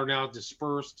all are now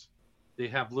dispersed. They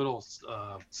have little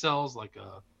cells, like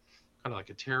kind of like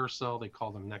a terror cell. They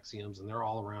call them nexiums, and they're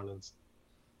all around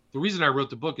the reason I wrote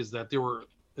the book is that there were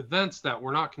events that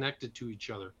were not connected to each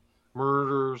other.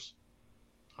 Murders,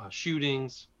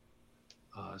 shootings,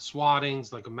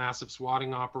 swattings, like a massive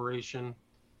swatting operation.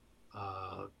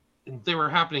 And they were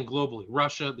happening globally.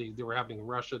 Russia, they were happening in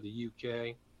Russia, the UK.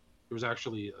 There was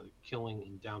actually a killing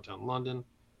in downtown London.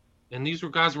 And these were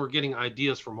guys who were getting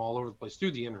ideas from all over the place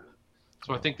through the internet.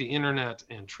 So I think the internet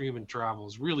and human travel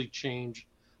has really changed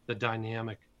the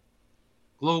dynamic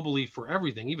globally for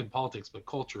everything, even politics, but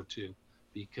culture too,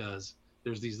 because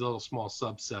there's these little small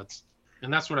subsets.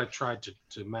 And that's what I tried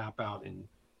to map out in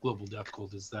Global Death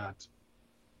Cult, is that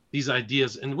these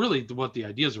ideas, and really what the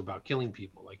ideas are about, killing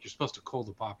people. Like, you're supposed to cull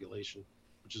the population,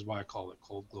 which is why I call it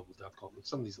cold global death cult.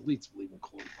 Some of these elites believe in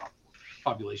culling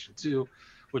population too,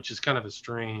 which is kind of a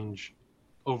strange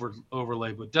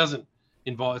overlay, but doesn't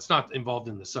involve, it's not involved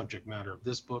in the subject matter of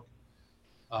this book.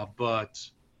 But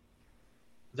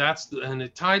that's and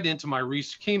it tied into my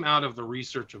research, came out of the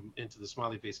research into the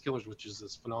smiley face killers, which is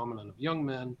this phenomenon of young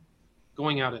men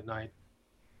going out at night.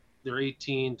 They're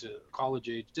 18 to college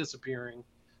age, disappearing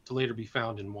to later be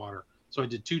found in water. So I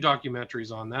did 2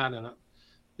 documentaries on that, and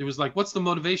it was like, what's the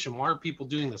motivation? Why are people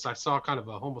doing this? I saw kind of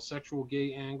a homosexual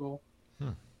gay angle,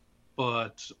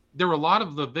 but there were a lot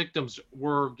of the victims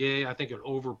were gay. I think an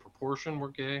over proportion were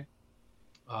gay,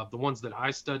 the ones that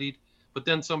I studied. But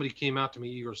then somebody came out to me,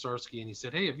 Igor Sarsky, and he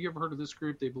said, hey, have you ever heard of this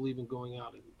group? They believe in going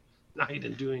out at night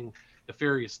and doing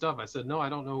nefarious stuff. I said, no, I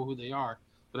don't know who they are,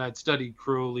 but I'd studied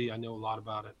Crowley. I know a lot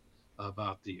about it,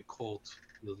 about the occult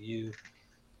milieu.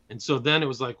 And so then it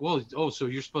was like, well, so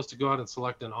you're supposed to go out and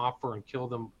select an offer and kill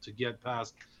them to get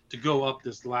past, to go up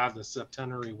this ladder, the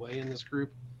septenary way in this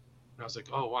group. And I was like,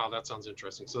 oh, wow, that sounds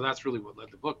interesting. So that's really what led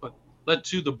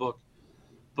to the book.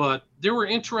 But there were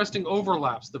interesting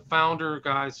overlaps. The founder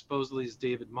guy supposedly is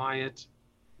David Myatt,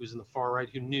 who's in the far right,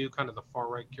 who knew kind of the far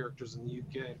right characters in the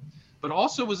UK, but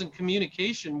also was in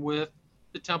communication with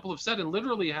the Temple of Set and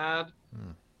literally had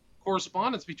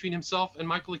correspondence between himself and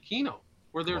Michael Aquino,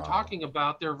 where they're talking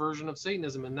about their version of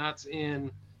Satanism. And that's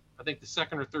in, I think, the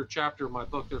 2nd or 3rd chapter of my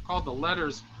book. They're called The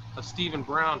Letters of Stephen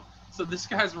Brown. So this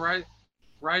guy's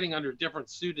writing under different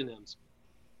pseudonyms.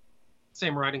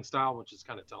 Same writing style, which is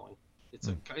kind of telling.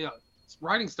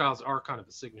 Writing styles are kind of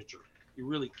a signature. You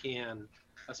really can,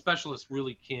 a specialist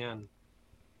really can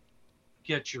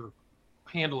get your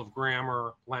handle of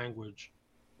grammar, language,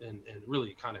 and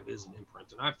really kind of is an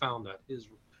imprint. And I found that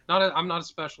I'm not a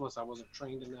specialist, I wasn't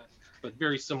trained in that, but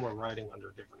very similar writing under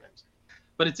different names.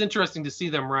 But it's interesting to see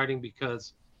them writing,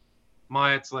 because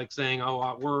Myatt's like saying,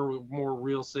 oh, we're more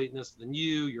real Satanists than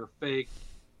you, you're fake.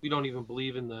 We don't even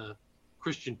believe in the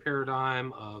Christian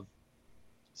paradigm of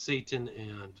Satan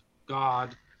and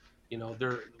God. You know,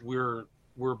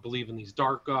 we're believing these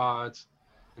dark gods.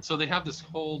 And so they have this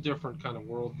whole different kind of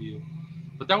worldview.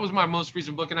 But that was my most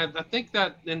recent book. And I think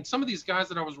that, and some of these guys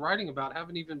that I was writing about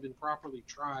haven't even been properly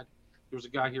tried. There was a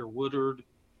guy here, Woodard,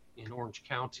 in Orange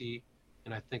County.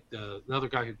 And I think another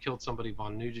guy who killed somebody,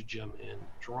 Von Nugent, in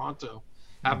Toronto,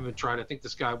 haven't been tried. I think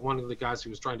this guy, one of the guys who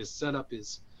was trying to set up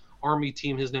his army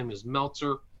team, his name is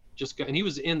Meltzer, and he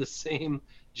was in the same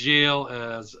jail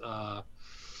as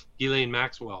Ghislaine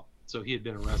Maxwell. So he had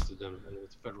been arrested and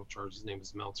with federal charges. His name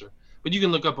is Meltzer. But you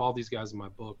can look up all these guys in my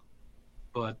book.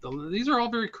 But these are all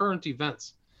very current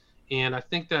events. And I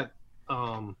think that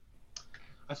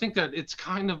it's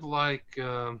kind of like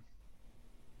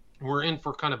we're in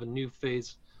for kind of a new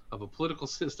phase of a political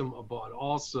system, but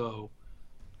also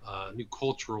a new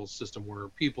cultural system where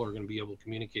people are going to be able to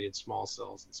communicate in small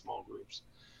cells and small groups.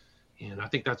 And I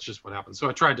think that's just what happened. So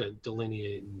I tried to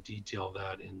delineate and detail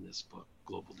that in this book,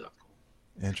 Global Death Cult.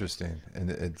 Interesting. And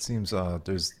it seems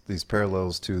there's these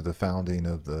parallels to the founding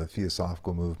of the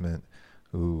Theosophical movement,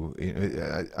 who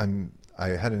I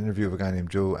had an interview of a guy named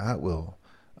Joe Atwill,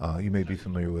 you may be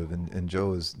familiar with, and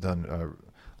Joe has done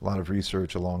a lot of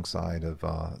research alongside of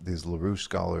these LaRouche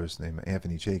scholars named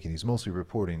Anthony Chaikin. He's mostly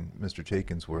reporting Mr.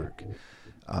 Chaikin's work.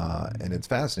 And it's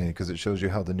fascinating because it shows you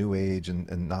how the New Age and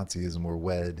Nazism were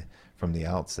wed from the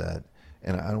outset.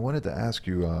 And I wanted to ask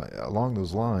you along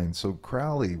those lines, so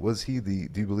Crowley, do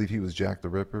you believe he was Jack the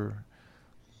Ripper?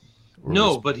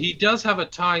 No, but he does have a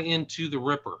tie into the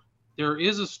Ripper. There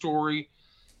is a story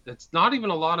that's not even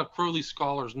a lot of Crowley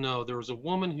scholars know. There was a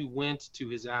woman who went to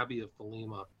his abbey of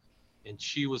Thelema, and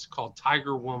she was called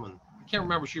Tiger Woman. I can't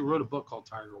remember. She wrote a book called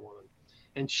Tiger Woman.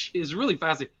 And she is really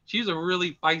fascinating. She's a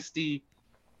really feisty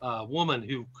woman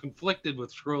who conflicted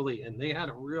with Crowley, and they had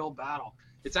a real battle.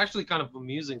 It's actually kind of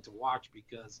amusing to watch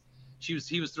because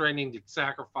he was threatening to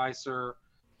sacrifice her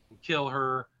and kill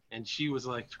her, and she was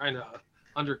like trying to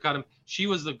undercut him. She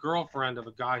was the girlfriend of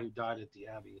a guy who died at the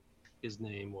abbey. His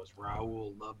name was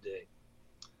Raoul Loveday.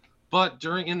 But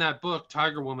in that book,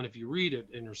 Tiger Woman, if you read it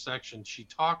in her section, she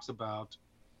talks about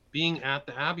being at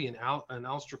the Abbey and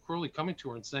Aleister Crowley coming to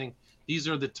her and saying, these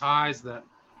are the ties that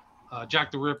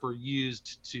Jack the Ripper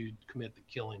used to commit the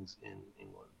killings in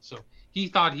England. So he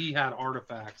thought he had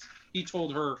artifacts. He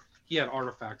told her he had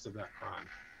artifacts of that crime.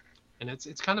 And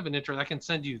it's kind of an interest. I can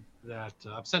send you that.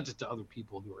 I've sent it to other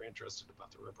people who are interested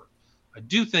about the Ripper. I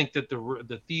do think that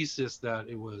the thesis that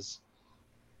it was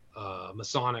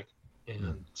Masonic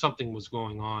and something was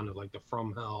going on, like the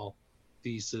From Hell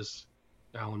thesis,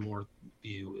 Alan Moore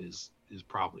view is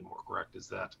probably more correct. Is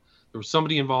that there was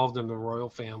somebody involved in the royal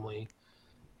family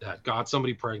that got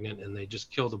somebody pregnant, and they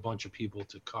just killed a bunch of people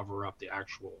to cover up the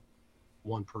actual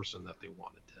one person that they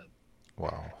wanted dead.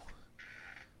 Wow.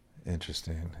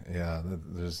 Interesting. Yeah,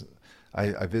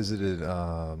 I visited,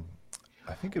 I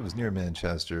think it was near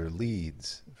Manchester,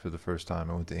 Leeds, for the first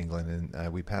time. I went to England,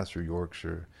 and we passed through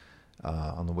Yorkshire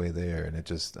on the way there, and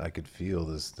I could feel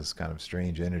this kind of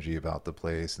strange energy about the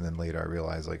place. And then later I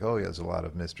realized, like, oh yeah, there's a lot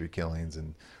of mystery killings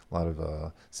and a lot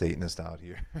of Satanists out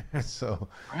here. So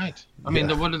right. I mean,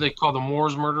 what do they call the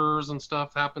Moors murderers and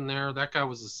stuff happened there? That guy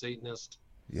was a Satanist.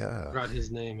 Yeah. I forgot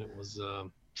his name. It was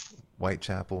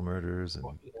Whitechapel murders.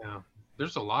 And yeah,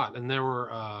 there's a lot. And there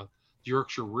were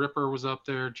Yorkshire Ripper was up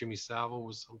there. Jimmy Savile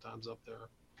was sometimes up there.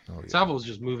 Oh, yeah. Savile was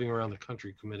just moving around the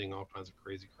country committing all kinds of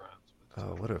crazy crimes.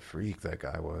 Oh, what a freak that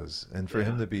guy was. And for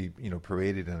him to be,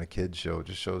 paraded in a kid's show, it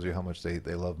just shows you how much they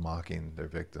love mocking their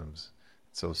victims.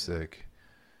 It's so sick.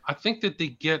 I think that they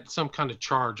get some kind of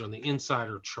charge on the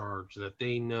insider charge that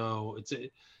they know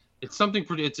it's something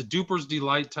pretty, it's a duper's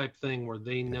delight type thing where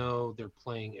they know they're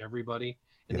playing everybody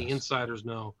and the insiders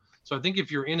know. So I think if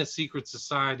you're in a secret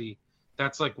society,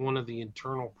 that's like one of the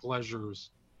internal pleasures,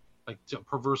 like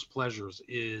perverse pleasures,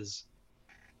 is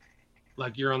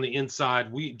like you're on the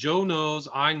inside. Joe knows,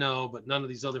 I know, but none of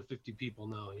these other 50 people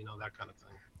know, that kind of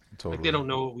thing. Totally. Like they don't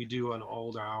know what we do on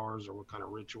old hours or what kind of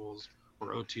rituals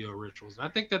or OTO rituals. And I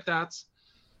think that that's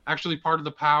actually part of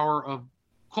the power of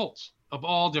cults of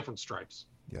all different stripes.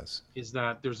 Yes. Is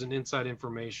that there's an inside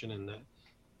information and that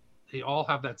they all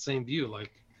have that same view.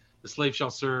 Like the slave shall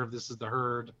serve, this is the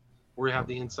herd. We have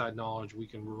the inside knowledge. We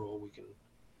can rule. We can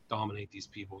dominate these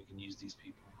people. We can use these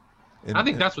people. And I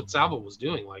think that's what Savile was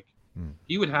doing. Like,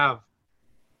 he would have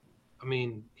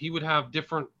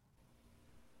different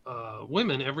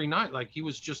women every night. Like he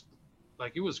was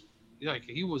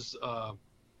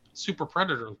super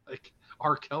predator, like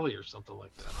R. Kelly or something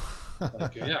like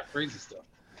that. Like, crazy stuff.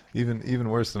 Even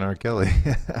worse than R. Kelly.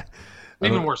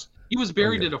 Even worse. He was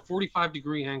buried at a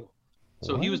 45-degree angle.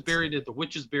 So he was buried at the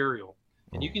witch's burial.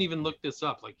 And you can even look this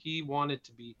up. Like he wanted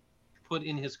to be put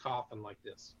in his coffin like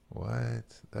this. What?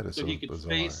 That is so he could bizarre.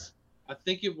 face. I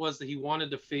think it was that he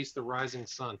wanted to face the rising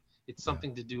sun. It's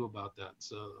something to do about that.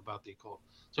 So about the occult.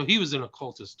 So he was an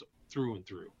occultist through and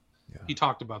through. Yeah. He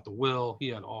talked about the will.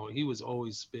 He was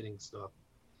always spitting stuff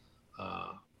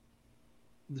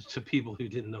to people who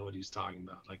didn't know what he was talking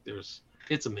about. Like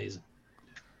it's amazing.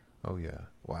 Oh yeah.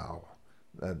 Wow.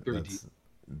 That's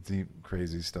deep,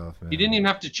 crazy stuff, man. He didn't even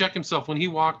have to check himself when he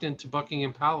walked into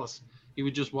Buckingham Palace. He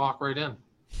would just walk right in.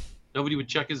 Nobody would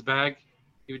check his bag.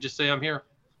 He would just say, "I'm here.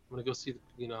 I'm gonna go see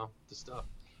the stuff."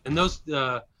 And those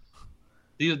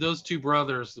two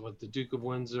brothers, the Duke of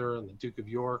Windsor and the Duke of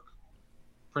York,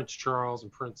 Prince Charles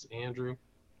and Prince Andrew,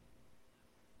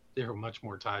 they were much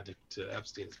more tied to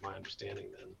Epstein, is my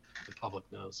understanding, than the public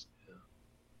knows.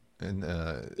 Yeah. And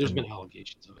there's been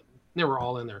allegations of it. They were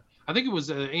all in there. I think it was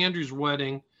Andrew's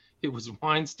wedding. It was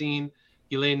Weinstein,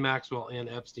 Ghislaine Maxwell, and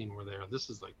Epstein were there. This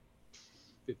is like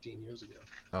 15 years ago.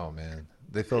 Oh man,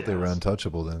 they felt they were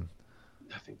untouchable then.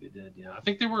 I think they did. Yeah, I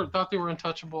think thought they were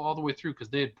untouchable all the way through because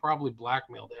they had probably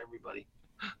blackmailed everybody.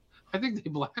 I think they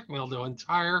blackmailed the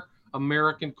entire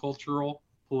American cultural,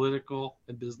 political,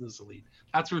 and business elite.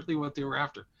 That's really what they were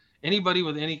after. Anybody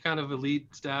with any kind of elite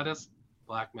status,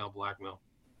 blackmail.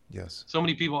 Yes. So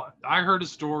many people. I heard a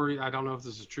story. I don't know if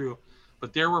this is true,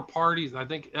 but there were parties. I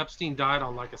think Epstein died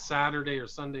on like a Saturday or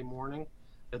Sunday morning.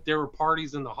 That there were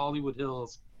parties in the Hollywood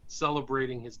Hills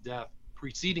celebrating his death,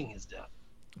 preceding his death.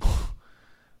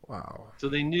 Wow. So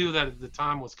they knew that the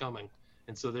time was coming,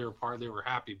 and so they were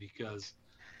happy because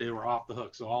they were off the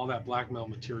hook. So all that blackmail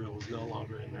material was no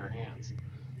longer in their hands.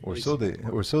 Or so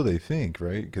they think,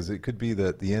 right? Because it could be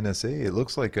that the NSA. It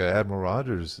looks like Admiral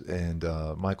Rogers and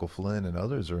Michael Flynn and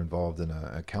others are involved in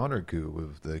a counter coup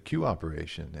with the Q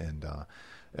operation. And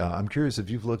I'm curious if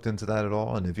you've looked into that at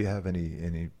all, and if you have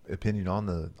any opinion on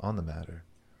the matter.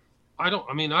 I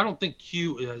don't think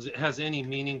Q has any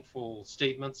meaningful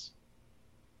statements.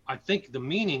 I think the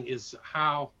meaning is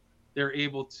how they're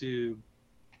able to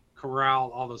corral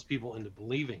all those people into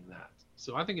believing that.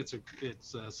 So I think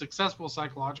it's a successful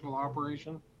psychological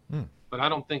operation, but I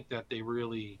don't think that they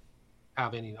really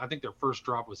have any. I think their first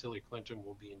drop was Hillary Clinton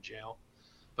will be in jail,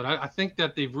 but I think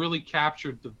that they've really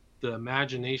captured the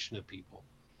imagination of people.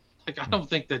 Like, I don't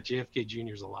think that JFK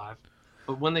Jr. is alive,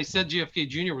 but when they said JFK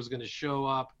Jr. was going to show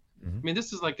up, I mean,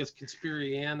 this is like a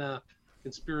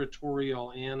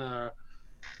conspiratorial Anna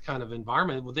kind of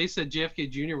environment. Well, they said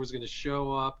JFK Jr. was going to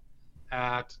show up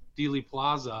at Dealey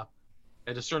Plaza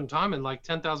at a certain time, and like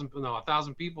 1,000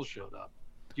 people showed up.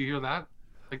 Do you hear that?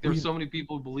 Like, there's so many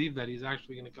people who believe that he's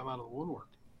actually going to come out of the woodwork.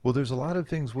 Well, there's a lot of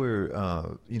things where,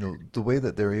 the way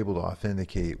that they're able to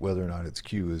authenticate whether or not it's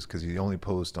Q is because you only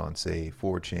post on, say,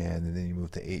 4chan, and then you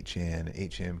move to 8chan,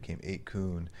 8chan became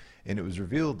 8kun, and it was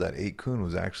revealed that 8kun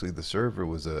was actually, the server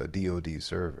was a DoD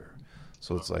server.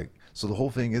 So it's like, so the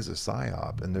whole thing is a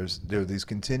psyop, and there are these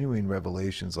continuing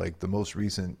revelations, like the most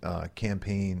recent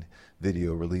campaign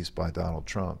video released by Donald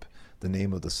Trump. The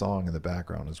name of the song in the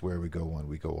background is "Where We Go One,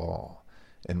 We Go All."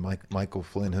 And Michael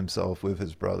Flynn himself, with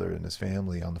his brother and his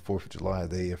family, on the 4th of July,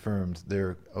 they affirmed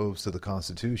their oaths to the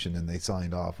Constitution, and they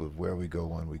signed off with "Where we go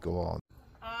one, we go all."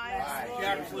 I,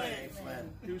 Jack Flynn,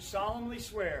 do solemnly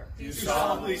swear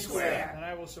that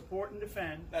I will support and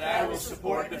defend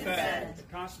the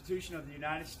Constitution of the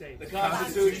United States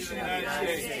Constitution of the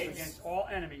United States against all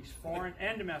enemies, foreign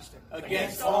and domestic.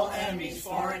 against all enemies,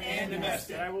 foreign and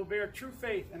domestic. That I will bear true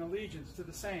faith and allegiance to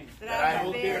the same. That I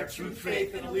will bear true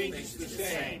faith and allegiance to the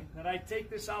same. That I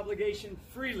take this obligation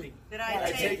freely, That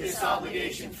I take this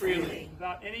obligation freely,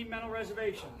 without any mental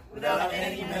reservation without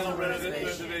any mental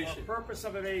reservation or purpose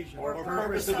of evasion. or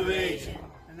purpose of evasion.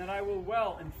 And that I will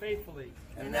well and faithfully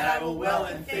And that I will well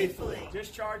and faithfully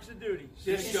discharge the duties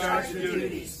discharge the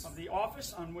duties of the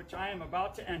office on which I am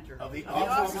about to enter. of the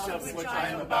office of which I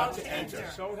am about to enter.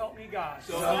 So help me God.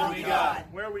 So help me God.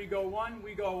 Where we go one,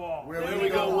 we go all. Where we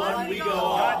go one, we go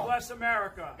God all. bless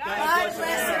America. God bless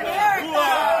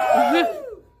America.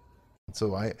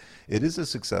 So it is a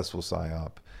successful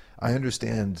psyop. I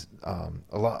understand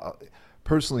a lot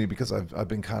personally, because I've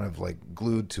been kind of like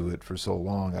glued to it for so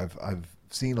long. I've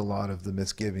seen a lot of the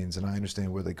misgivings, and I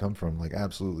understand where they come from. Like,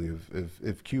 absolutely,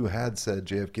 if Q had said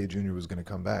JFK Jr. was going to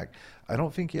come back, I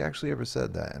don't think he actually ever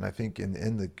said that. And I think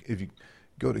if you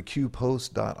go to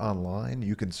qpost.online,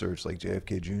 you can search like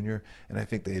JFK Jr., and I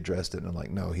think they addressed it, and I'm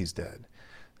like, no, he's dead.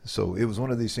 So it was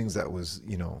one of these things that was,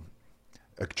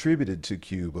 attributed to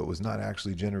Q, but was not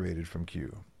actually generated from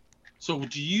Q. So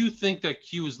do you think that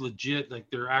Q is legit, like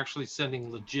they're actually sending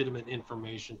legitimate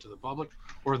information to the public,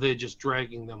 or are they just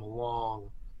dragging them along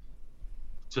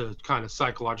to kind of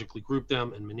psychologically group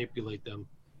them and manipulate them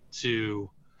to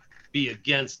be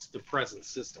against the present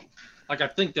system? Like, I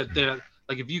think that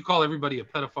like, if you call everybody a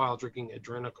pedophile drinking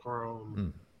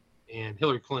adrenochrome and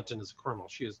Hillary Clinton is a criminal,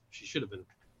 she should have been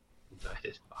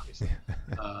indicted, obviously.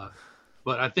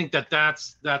 But I think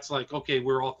that's like, okay,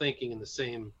 we're all thinking in the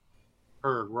same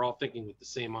herd. We're all thinking with the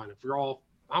same mind. If you're all,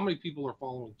 how many people are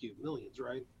following Q? Millions,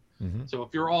 right? So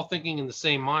if you're all thinking in the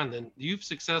same mind, then you've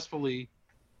successfully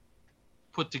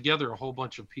put together a whole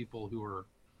bunch of people who are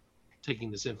taking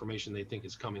this information they think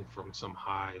is coming from some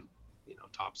high,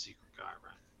 top secret guy,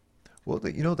 right? Well,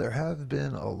 there have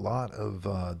been a lot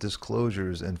of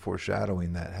disclosures and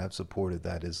foreshadowing that have supported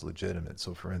that is legitimate.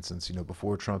 So, for instance,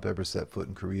 before Trump ever set foot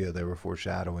in Korea, they were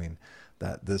foreshadowing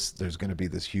that there's going to be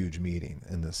this huge meeting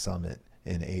in the summit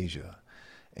in Asia.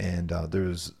 And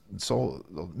there's so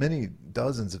many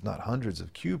dozens, if not hundreds,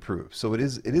 of Q proofs. So it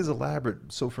is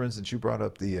elaborate. So, for instance, you brought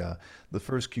up the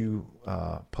first Q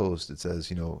post. It says,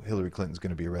 Hillary Clinton's going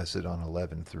to be arrested on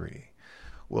 11/3.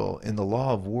 Well, in the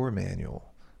Law of War manual,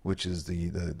 which is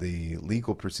the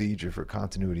legal procedure for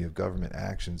continuity of government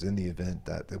actions in the event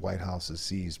that the White House is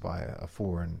seized by a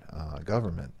foreign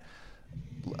government,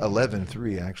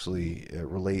 11/3 actually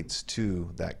relates to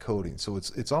that coding. So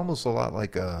it's almost a lot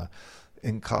like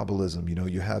in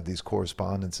Kabbalism, you have these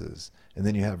correspondences, and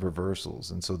then you have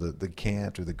reversals. And so the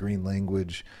cant or the green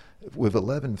language, with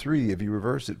 11/3, if you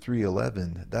reverse it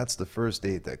 3/11, that's the first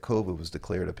date that COVID was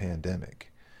declared a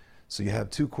pandemic. So you have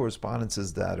two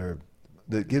correspondences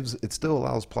it still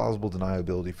allows plausible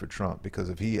deniability for Trump, because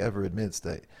if he ever admits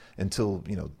that, until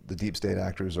the deep state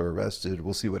actors are arrested,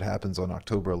 we'll see what happens on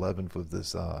October 11th with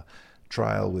this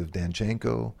trial with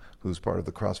Danchenko, who's part of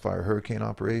the Crossfire Hurricane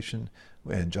operation,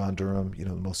 and John Durham,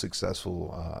 the most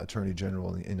successful attorney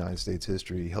general in United States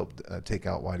history, helped take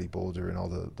out Whitey Bulger and all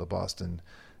the Boston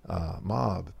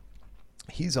mob.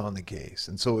 He's on the case.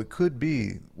 And so it could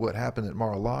be what happened at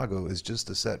Mar-a-Lago is just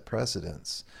to set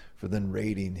precedents for then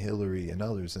raiding Hillary and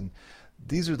others. And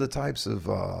these are the types of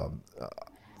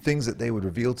things that they would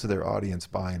reveal to their audience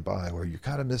by and by, where you're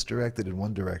kind of misdirected in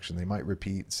one direction. They might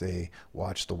repeat, say,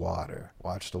 watch the water,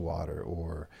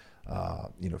 or,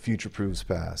 future proves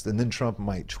past. And then Trump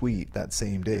might tweet that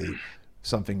same day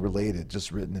something related,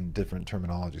 just written in different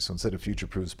terminology. So instead of future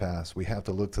proves past, we have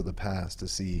to look to the past to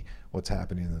see what's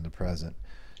happening in the present.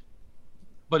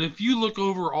 But if you look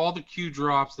over all the Q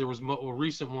drops, there was a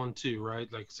recent one too,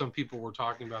 right? Like some people were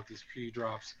talking about these Q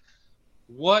drops.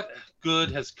 What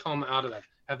good has come out of that?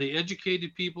 Have they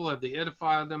educated people? Have they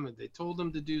edified them? Have they told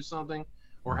them to do something?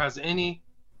 Or has any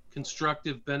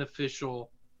constructive, beneficial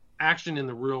action in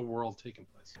the real world taken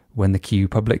place? When the Q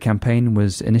public campaign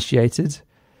was initiated,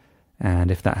 and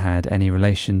if that had any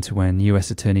relation to when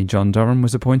US Attorney John Durham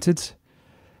was appointed.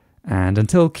 And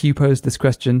until Q posed this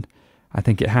question, I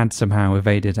think it had somehow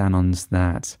evaded Anons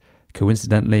that,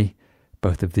 coincidentally,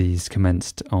 both of these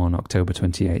commenced on October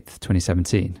 28th,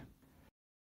 2017.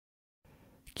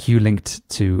 Q linked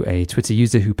to a Twitter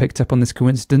user who picked up on this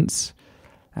coincidence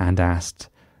and asked,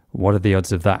 "What are the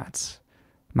odds of that?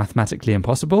 Mathematically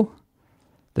impossible?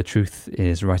 The truth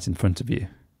is right in front of you."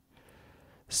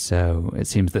 So it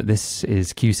seems that this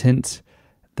is Q's hint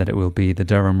that it will be the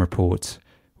Durham report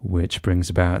which brings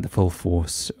about the full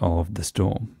force of the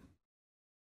storm.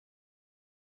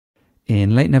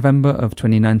 In late November of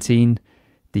 2019,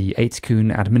 the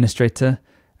 8kun administrator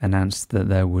announced that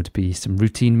there would be some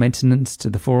routine maintenance to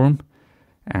the forum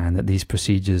and that these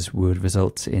procedures would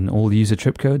result in all user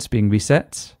trip codes being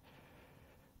reset.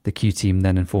 The Q team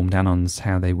then informed Anons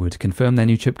how they would confirm their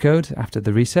new trip code after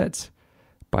the reset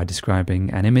by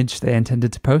describing an image they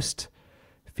intended to post,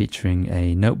 featuring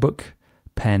a notebook,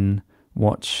 pen,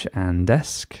 watch, and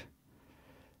desk.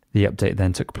 The update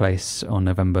then took place on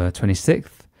November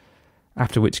 26th,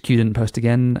 after which Q didn't post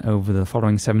again over the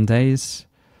following 7 days.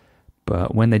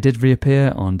 But when they did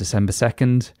reappear on December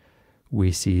 2nd,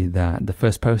 we see that the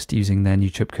first post using their new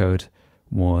trip code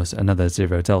was another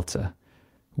 0 Delta,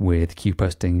 with Q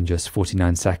posting just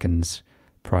 49 seconds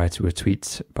prior to a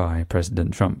tweet by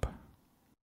President Trump.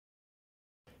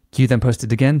 Q then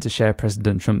posted again to share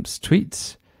President Trump's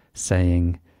tweets,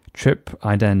 saying trip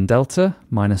ident delta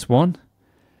 -1,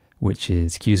 which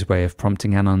is Q's way of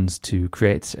prompting Anons to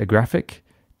create a graphic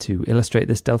to illustrate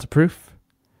this delta proof.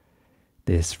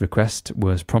 This request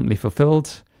was promptly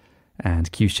fulfilled, and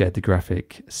Q shared the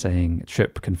graphic saying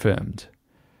trip confirmed.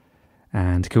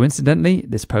 And coincidentally,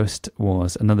 this post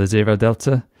was another 0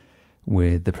 Delta,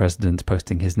 with the president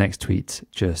posting his next tweet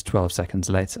just 12 seconds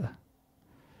later.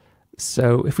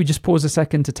 So if we just pause a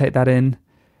second to take that in,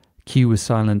 Q was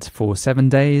silent for 7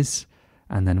 days,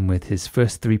 and then with his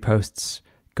first 3 posts,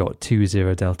 got 2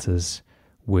 0 Deltas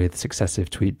with successive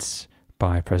tweets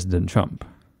by President Trump.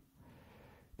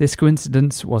 This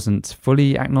coincidence wasn't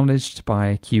fully acknowledged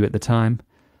by Q at the time,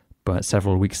 but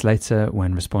several weeks later,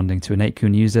 when responding to an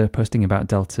 8kun user posting about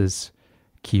deltas,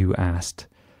 Q asked,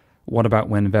 "What about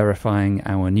when verifying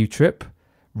our new trip,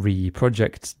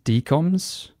 re-project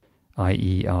DCOMs,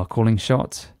 i.e. our calling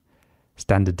shot,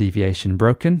 standard deviation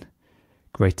broken,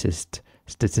 greatest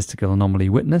statistical anomaly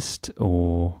witnessed,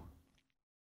 or..."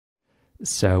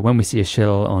 So when we see a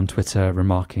shill on Twitter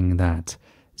remarking that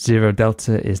 0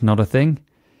 Delta is not a thing,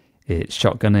 it's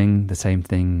shotgunning, the same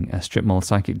thing a strip mall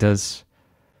psychic does,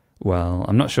 well,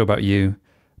 I'm not sure about you,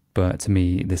 but to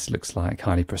me this looks like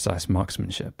highly precise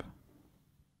marksmanship.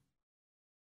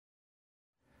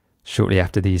 Shortly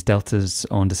after these deltas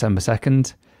on December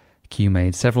 2nd, Q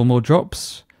made several more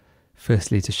drops,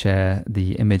 firstly to share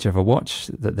the image of a watch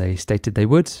that they stated they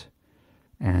would,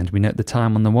 and we note the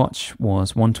time on the watch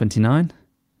was 1:29.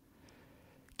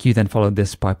 Q then followed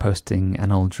this by posting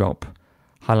an old drop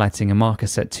highlighting a marker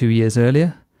set 2 years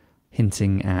earlier,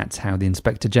 hinting at how the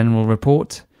Inspector General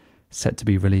report, set to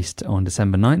be released on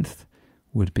December 9th,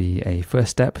 would be a first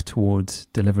step towards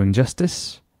delivering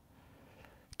justice.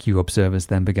 Q observers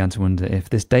then began to wonder if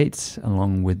this date,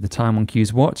 along with the time on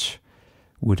Q's watch,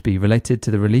 would be related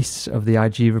to the release of the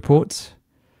IG report.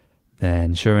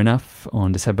 Then, sure enough,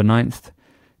 on December 9th,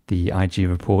 the IG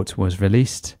report was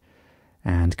released,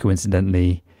 and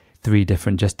coincidentally, 3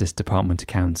 different Justice Department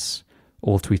accounts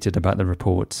all tweeted about the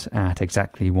report at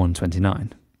exactly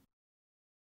 1:29.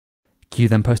 Q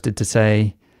then posted to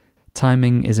say,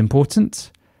 "Timing is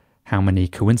important. How many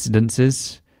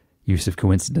coincidences? Use of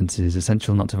coincidences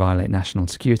essential not to violate national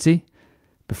security.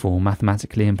 Before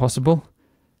mathematically impossible.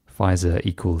 Pfizer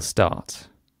equals start."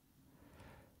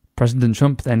 President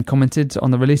Trump then commented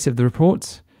on the release of the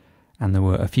report, and there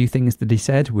were a few things that he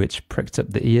said which pricked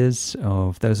up the ears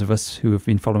of those of us who have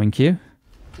been following Q.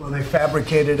 Well, they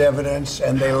fabricated evidence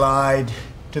and they lied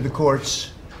to the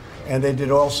courts and they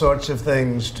did all sorts of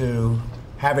things to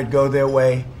have it go their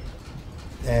way.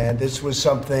 And this was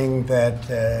something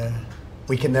that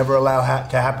we can never allow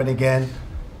to happen again.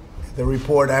 The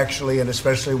report actually, and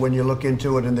especially when you look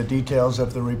into it, and the details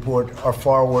of the report are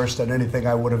far worse than anything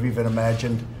I would have even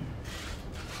imagined.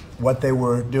 What they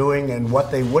were doing and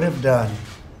what they would have done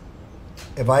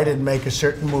if I didn't make a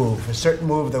certain move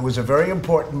that was a very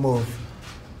important move,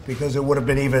 because it would have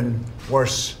been even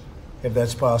worse if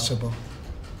that's possible.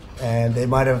 And they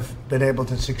might have been able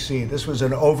to succeed. This was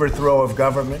an overthrow of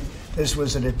government. This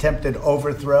was an attempted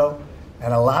overthrow,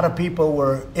 and a lot of people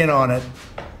were in on it,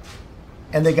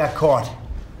 and they got caught.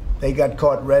 They got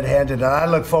caught red-handed. And I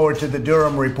look forward to the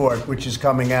Durham report, which is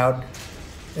coming out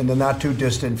in the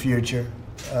not-too-distant future.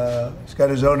 He's got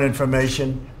his own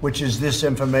information, which is this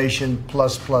information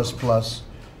plus.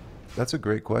 That's a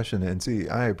great question. And see,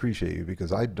 I appreciate you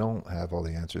because I don't have all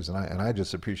the answers. And I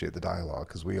just appreciate the dialogue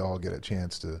because we all get a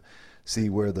chance to see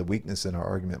where the weakness in our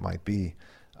argument might be.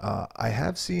 I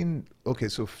have seen, okay,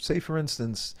 so say for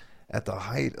instance, at the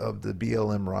height of the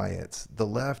BLM riots, the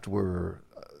left were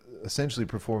essentially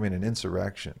performing an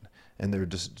insurrection. And they're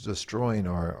just destroying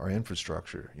our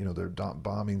infrastructure. You know, they're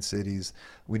bombing cities.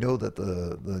 We know that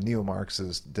the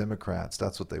neo-Marxist Democrats,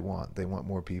 that's what they want. They want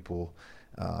more people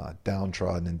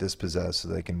downtrodden and dispossessed so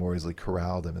they can more easily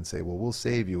corral them and say, well, we'll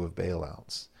save you with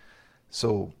bailouts.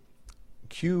 So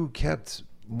Q kept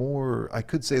more, I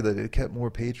could say that it kept more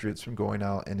patriots from going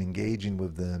out and engaging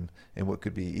with them in what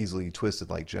could be easily twisted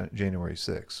like January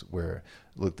 6th, where,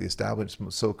 look, the establishment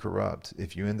was so corrupt,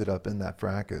 if you ended up in that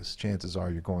fracas, chances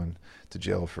are you're going to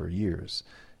jail for years,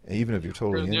 even if you're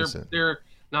totally innocent. They're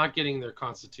not getting their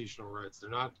constitutional rights. They're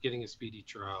not getting a speedy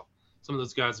trial. Some of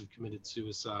those guys have committed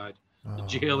suicide. The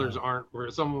jailers aren't, where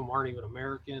some of them aren't even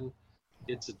American.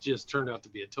 It's just turned out to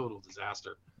be a total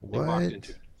disaster. They walked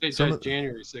into it. They said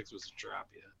January 6th was a trap,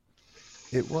 yeah.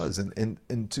 It was, and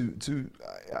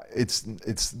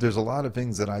it's there's a lot of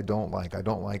things that I don't like. I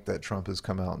don't like that Trump has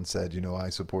come out and said, you know, I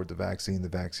support the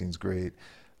vaccine's great.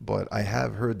 But I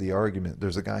have heard the argument.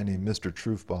 There's a guy named Mr.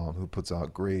 Truthbomb who puts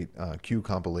out great Q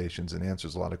compilations and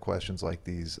answers a lot of questions like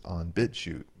these on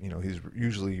BitChute. You know, he's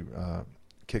usually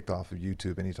kicked off of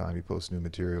YouTube anytime he posts new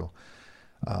material.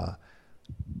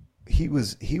 He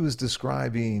was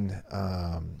describing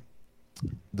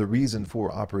the reason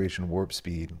for Operation Warp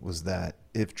Speed was that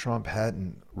if Trump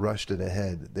hadn't rushed it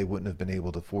ahead, they wouldn't have been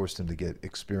able to force him to get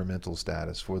experimental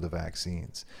status for the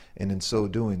vaccines. And in so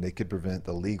doing, they could prevent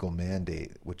the legal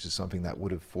mandate, which is something that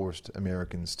would have forced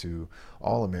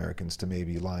all Americans to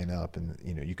maybe line up. And,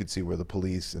 you know, you could see where the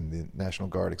police and the National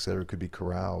Guard, et cetera, could be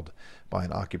corralled by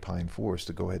an occupying force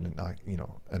to go ahead and, you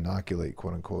know, inoculate,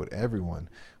 quote unquote, everyone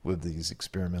with these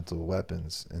experimental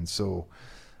weapons. And so,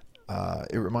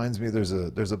 it reminds me, there's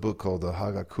a book called the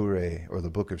Hagakure, or the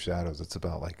Book of Shadows. It's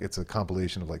about it's a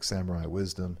compilation of like samurai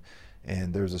wisdom,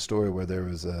 and there's a story where there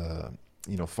was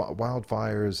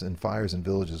wildfires and fires in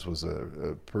villages was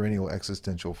a perennial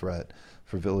existential threat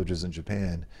for villages in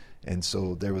Japan, and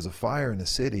so there was a fire in a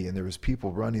city, and there was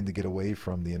people running to get away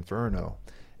from the inferno,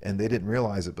 and they didn't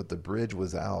realize it, but the bridge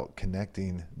was out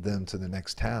connecting them to the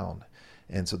next town.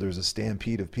 And so there's a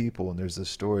stampede of people, and there's this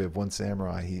story of one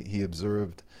samurai. He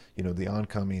observed, you know, the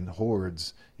oncoming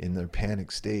hordes in their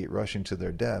panic state rushing to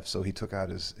their death. So he took out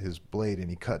his blade and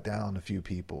he cut down a few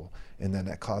people, and then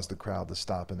that caused the crowd to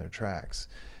stop in their tracks.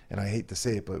 And I hate to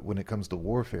say it, but when it comes to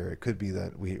warfare, it could be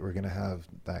that we're going to have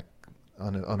that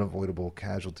unavoidable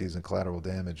casualties and collateral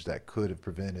damage that could have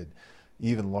prevented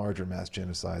even larger mass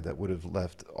genocide that would have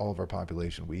left all of our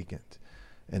population weakened.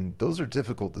 And those are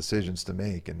difficult decisions to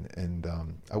make. And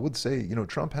I would say, you know,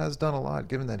 Trump has done a lot,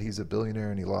 given that he's a billionaire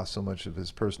and he lost so much of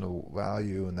his personal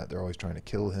value and that they're always trying to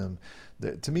kill him.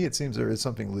 To me, it seems there is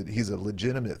something, he's a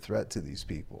legitimate threat to these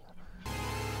people.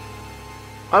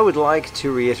 I would like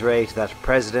to reiterate that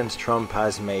President Trump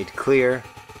has made clear,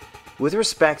 with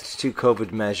respect to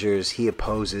COVID measures, he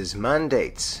opposes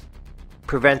mandates.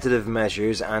 Preventative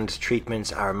measures and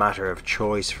treatments are a matter of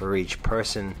choice for each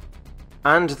person.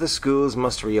 And the schools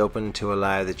must reopen to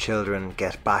allow the children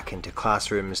get back into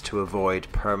classrooms to avoid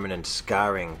permanent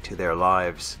scarring to their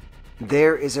lives.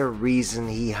 There is a reason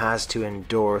he has to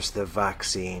endorse the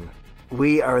vaccine.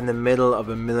 We are in the middle of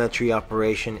a military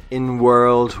operation in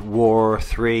World War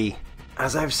III.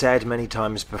 As I've said many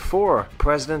times before,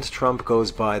 President Trump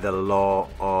goes by the law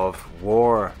of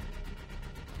war.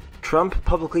 Trump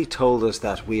publicly told us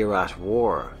that we are at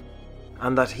war,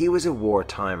 and that he was a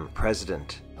wartime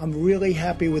president. I'm really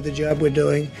happy with the job we're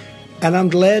doing, and I'm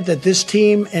glad that this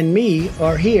team and me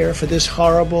are here for this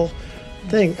horrible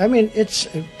thing. I mean, it's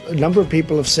a number of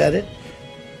people have said it,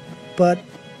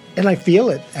 and I feel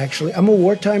it, actually. I'm a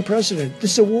wartime president.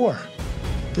 This is a war.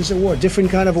 This is a war, different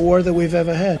kind of a war than we've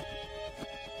ever had.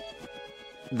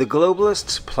 The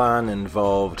globalists' plan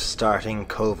involved starting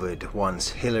COVID once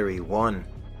Hillary won.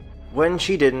 When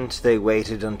she didn't, they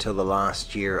waited until the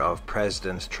last year of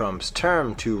President Trump's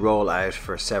term to roll out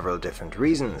for several different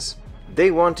reasons.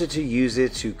 They wanted to use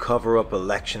it to cover up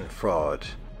election fraud,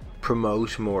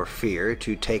 promote more fear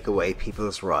to take away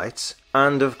people's rights,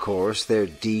 and of course their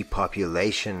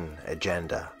depopulation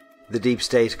agenda. The deep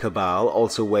state cabal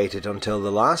also waited until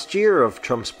the last year of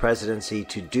Trump's presidency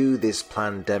to do this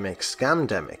plandemic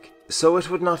scamdemic, so it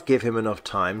would not give him enough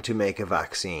time to make a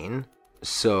vaccine,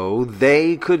 so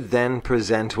they could then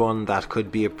present one that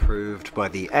could be approved by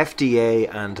the FDA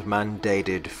and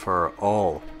mandated for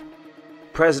all.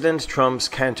 President Trump's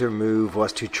counter move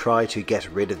was to try to get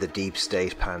rid of the deep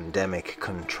state pandemic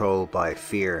control by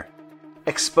fear.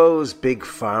 Expose Big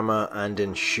Pharma and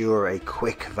ensure a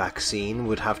quick vaccine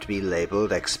would have to be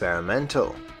labelled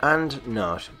experimental and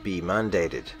not be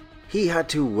mandated. He had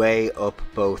to weigh up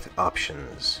both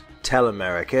options. Tell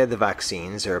America the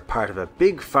vaccines are part of a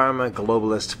Big Pharma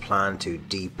globalist plan to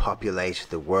depopulate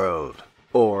the world,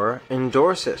 or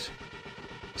endorse it.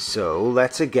 So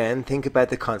let's again think about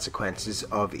the consequences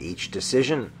of each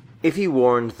decision. If he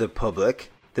warned the public,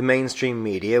 the mainstream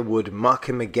media would mock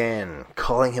him again,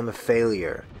 calling him a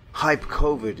failure, hype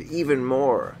COVID even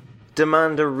more,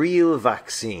 demand a real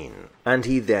vaccine, and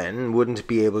he then wouldn't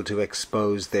be able to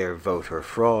expose their voter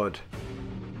fraud.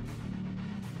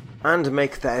 And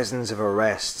make thousands of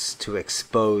arrests to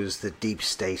expose the deep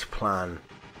state plan.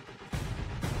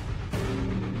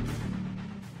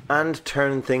 And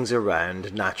turn things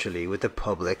around naturally with the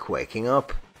public waking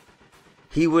up.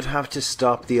 He would have to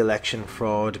stop the election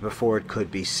fraud before it could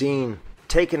be seen,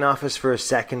 taken office for a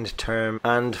second term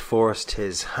and forced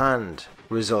his hand,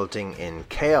 resulting in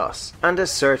chaos and a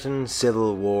certain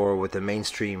civil war with the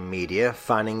mainstream media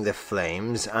fanning the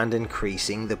flames and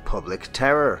increasing the public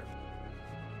terror.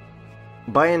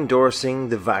 By endorsing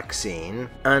the vaccine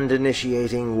and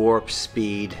initiating warp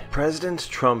speed, President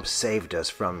Trump saved us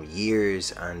from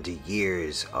years and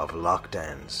years of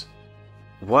lockdowns,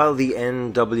 while the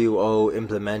NWO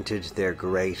implemented their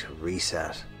Great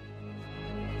Reset.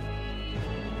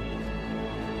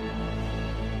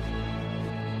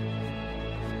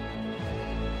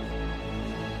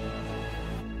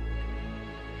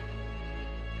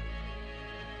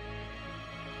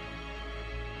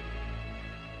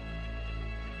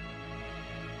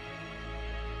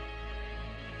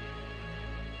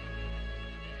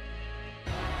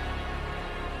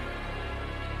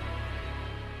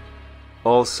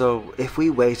 Also, if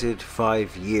we waited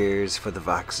 5 years for the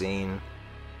vaccine,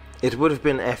 it would have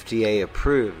been FDA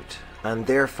approved and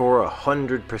therefore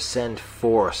 100%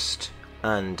 forced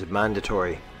and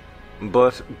mandatory.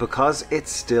 But because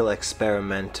it's still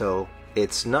experimental,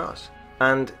 it's not.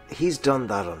 And he's done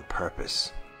that on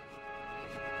purpose.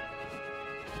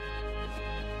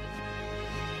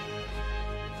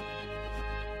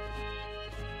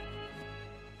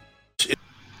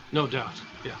 No doubt,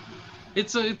 yeah.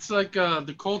 It's like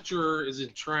the culture is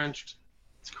entrenched,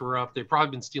 it's corrupt. They've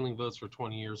probably been stealing votes for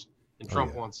 20 years, and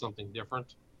Trump wants something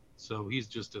different. So he's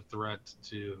just a threat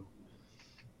to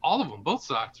all of them, both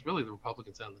sides, really, the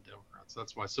Republicans and the Democrats.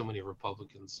 That's why so many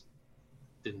Republicans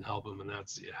didn't help him, and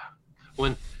that's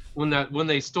when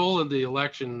they stole the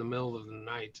election in the middle of the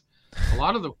night, a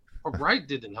lot of the right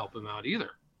didn't help him out either.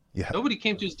 Yeah. Nobody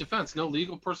came to his defense. No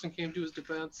legal person came to his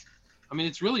defense. I mean,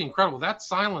 it's really incredible. That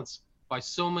silence by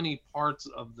so many parts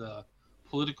of the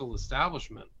political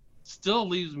establishment still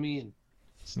leaves me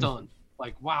stunned.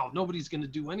 Like, wow, nobody's going to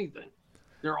do anything.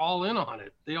 They're all in on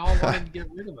it. They all wanted to get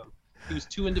rid of him. He was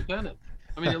too independent.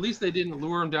 I mean, at least they didn't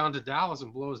lure him down to Dallas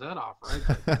and blow his head off,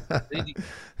 right?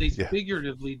 They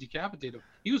figuratively decapitated him.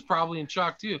 He was probably in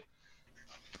shock too.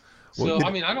 So,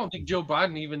 I mean, I don't think Joe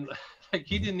Biden even,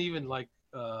 he didn't even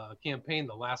campaign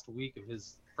the last week of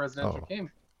his presidential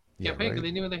campaign because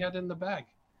they knew they had it in the bag.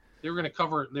 They were going to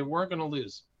cover it. They weren't going to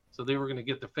lose. So they were going to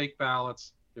get the fake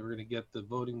ballots. They were going to get the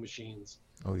voting machines.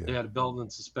 Oh, yeah. They had belt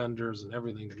and suspenders and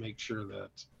everything to make sure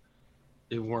that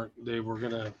they were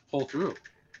going to pull through.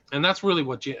 And that's really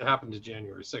what happened to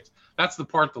January 6th. That's the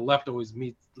part the left always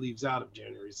leaves out of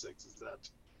January 6th, is that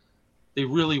they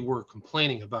really were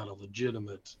complaining about a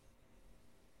legitimate,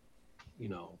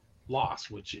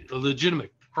 loss, which a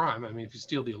legitimate crime. I mean, if you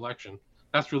steal the election,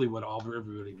 that's really what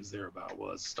everybody was there about,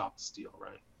 was stop the steal,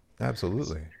 right?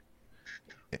 Absolutely.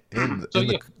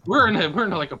 We're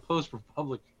in like a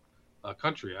post-republic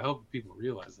country. I hope people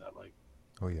realize that.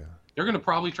 They're going to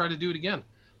probably try to do it again.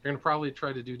 They're going to probably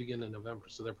try to do it again in November.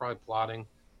 So they're probably plotting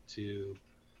to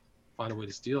find a way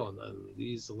to steal. And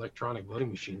these electronic voting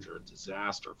machines are a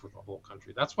disaster for the whole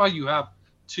country. That's why you have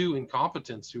two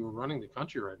incompetents who are running the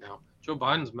country right now. Joe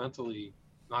Biden's mentally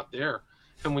not there.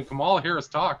 And when Kamala Harris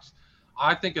talks,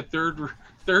 I think a third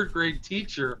grade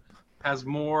teacher has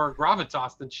more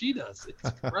gravitas than she does. It's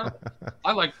incredible.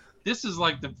 This is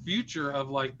like the future of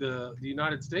like the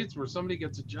United States, where somebody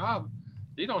gets a job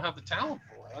they don't have the talent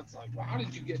for. That's like, well,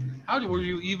 were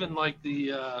you even like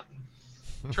the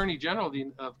Attorney General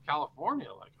of California?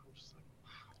 Like, I'm just like,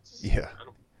 wow, yeah.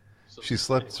 Incredible. So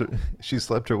She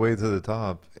slept her way to the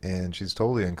top, and she's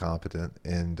totally incompetent.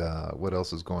 And what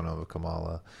else is going on with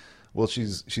Kamala? Well,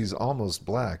 she's almost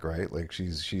black, right? Like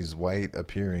she's white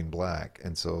appearing black,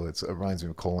 and so it reminds me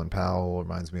of Colin Powell,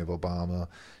 reminds me of Obama.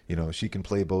 You know, she can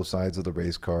play both sides of the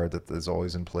race card that is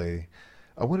always in play.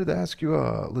 I wanted to ask you,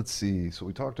 let's see. So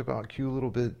we talked about Q a little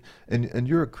bit, and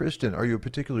you're a Christian. Are you a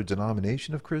particular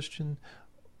denomination of Christian?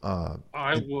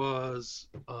 I was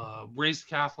raised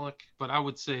Catholic, but I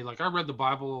would say, like, I read the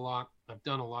Bible a lot. I've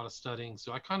done a lot of studying,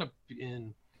 so I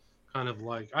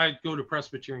I go to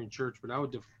Presbyterian church, but I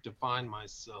would define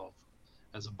myself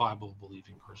as a Bible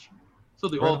believing Christian. So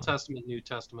the Old Testament, New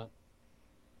Testament.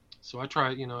 So I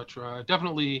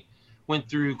definitely went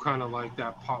through kind of like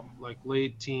that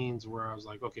late teens where I was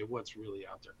like, okay, what's really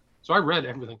out there? So I read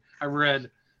everything. I read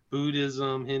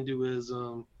Buddhism,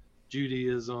 Hinduism,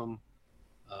 Judaism,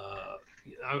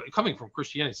 coming from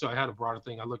Christianity. So I had a broader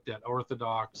thing. I looked at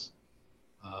Orthodox,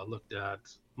 looked at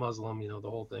Muslim, the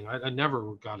whole thing. I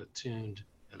never got attuned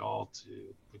at all to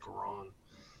the Quran.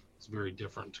 It's very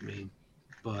different to me.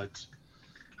 But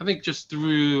I think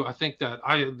that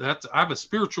I have a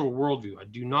spiritual worldview. I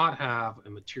do not have a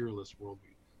materialist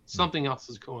worldview. Something else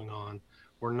is going on.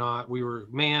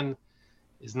 Man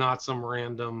is not some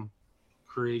random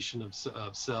creation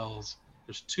of cells.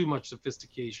 There's too much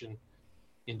sophistication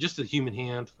in just the human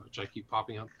hand, which I keep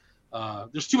popping up.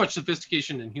 There's too much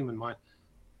sophistication in human mind.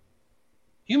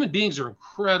 Human beings are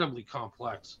incredibly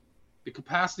complex. The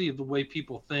capacity of the way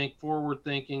people think, forward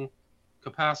thinking,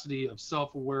 capacity of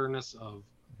self-awareness of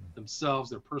themselves,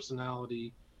 their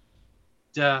personality,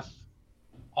 death,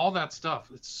 all that stuff.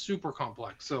 It's super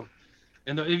complex. So,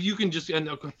 and if you can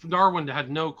Darwin had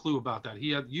no clue about that.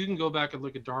 You can go back and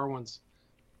look at Darwin's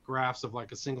graphs of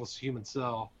like a single human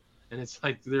cell, and it's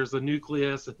like there's a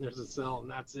nucleus and there's a cell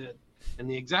and that's it. And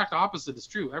the exact opposite is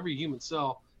true. Every human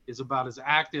cell is about as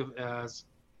active as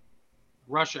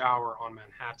rush hour on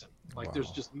Manhattan. Like Wow.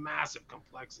 There's just massive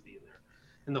complexity in there.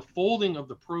 And the folding of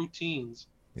the proteins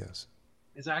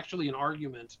is actually an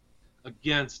argument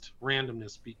against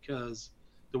randomness, because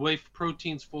the way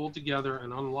proteins fold together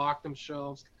and unlock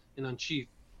themselves and unsheath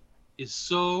is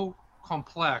so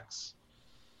complex.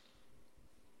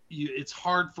 It's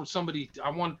hard for I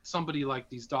want somebody like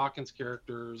these Dawkins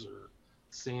characters or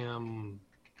Sam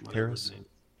Harris.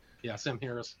 Sam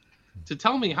Harris, to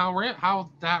tell me how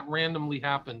that randomly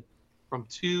happened from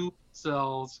two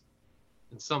cells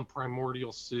in some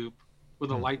primordial soup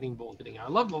with a lightning bolt hitting out.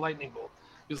 I love the lightning bolt,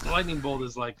 because the lightning bolt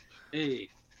is like, hey,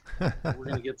 we're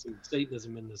gonna get some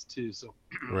Satanism in this too. So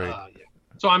right.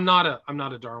 So I'm not a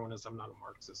Darwinist. I'm not a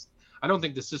Marxist. I don't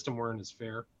think the system we're in is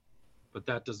fair, but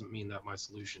that doesn't mean that my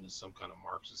solution is some kind of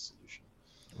Marxist solution.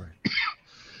 Right.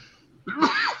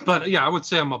 But yeah, I would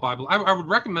say I'm a Bible. I would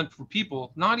recommend for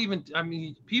people,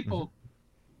 people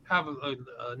have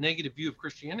a negative view of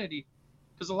Christianity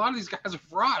because a lot of these guys are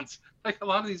frauds. Like a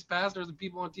lot of these pastors and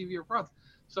people on TV are frauds.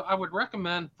 So I would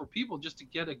recommend for people just to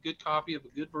get a good copy of a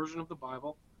good version of the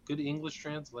Bible, good English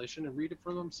translation, and read it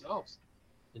for themselves,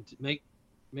 and to make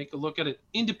a look at it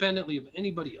independently of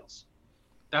anybody else.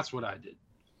 That's what I did.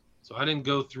 So I didn't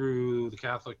go through the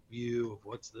Catholic view of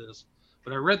what's this,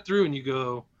 but I read through and you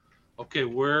go, okay,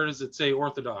 where does it say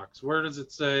Orthodox? Where does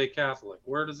it say Catholic?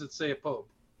 Where does it say a Pope?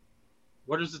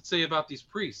 What does it say about these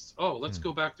priests? Oh, let's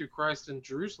go back through Christ in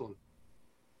Jerusalem.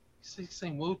 He's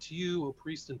saying, woe to you, O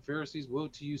priests and Pharisees, woe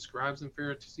to you, scribes and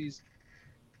Pharisees.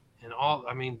 And all,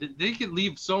 I mean, they could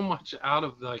leave so much out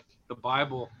of like the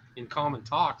Bible in common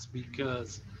talks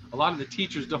because a lot of the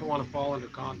teachers don't want to fall into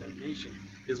condemnation,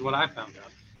 is what I found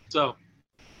out. So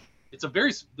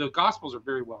the Gospels are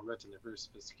very well written. They're very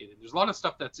sophisticated. There's a lot of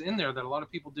stuff that's in there that a lot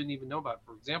of people didn't even know about.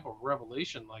 For example,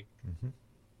 Revelation,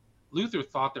 Luther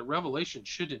thought that Revelation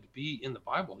shouldn't be in the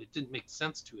Bible. It didn't make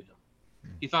sense to him.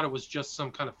 He thought it was just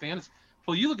some kind of fantasy.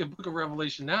 Well, you look at Book of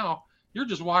Revelation now, you're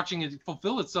just watching it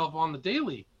fulfill itself on the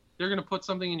daily. They're going to put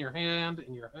something in your hand,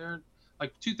 in your hair.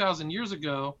 Like 2,000 years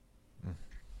ago,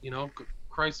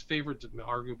 Christ's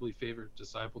arguably favorite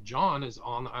disciple, John, is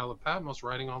on the Isle of Patmos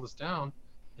writing all this down,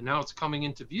 and now it's coming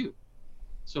into view.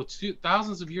 So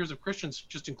thousands of years of Christians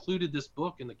just included this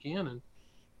book in the canon,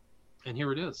 and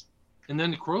here it is. And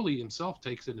then Crowley himself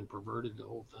takes it and perverted the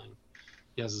whole thing.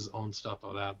 He has his own stuff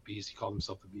on that beast. He called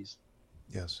himself the beast.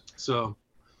 Yes. So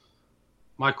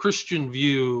my Christian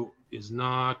view is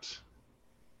not,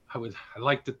 I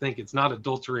like to think it's not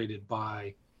adulterated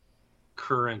by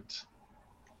current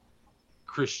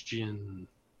Christian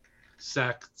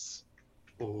sects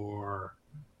or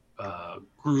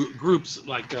groups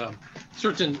like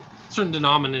certain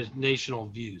denominational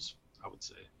views, I would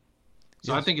say.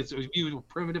 So Yes. I think it's if you were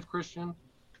primitive Christian,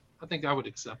 I think I would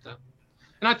accept that.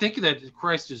 And I think that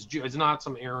Christ is not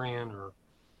some Aryan or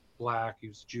black. He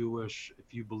was Jewish,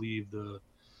 if you believe the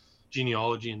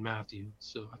genealogy in Matthew.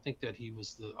 So I think that he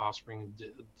was the offspring of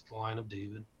the line of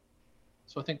David.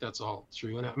 So I think that's all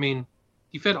true. And I mean,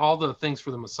 he fed all the things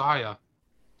for the Messiah,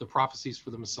 the prophecies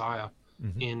for the Messiah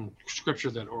in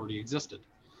scripture that already existed.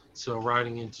 So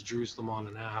riding into Jerusalem on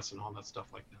an ass and all that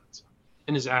stuff like that. So,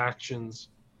 and his actions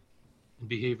and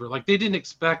behavior, like they didn't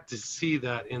expect to see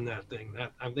that in that thing.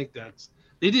 That I think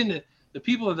the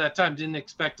people of that time didn't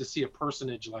expect to see a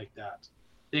personage like that.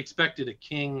 They expected a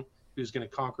king who's going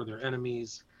to conquer their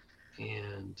enemies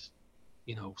and,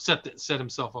 you know, set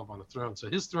himself up on the throne. So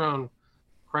his throne,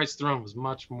 Christ's throne, was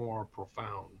much more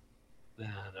profound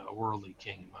than a worldly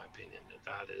king, in my opinion.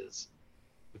 That is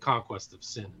the conquest of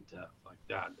sin and death. Like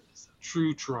that is a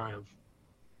true triumph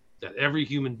that every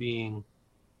human being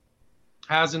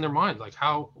has in their mind. Like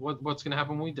what's going to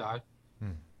happen when we die?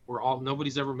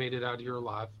 Nobody's ever made it out here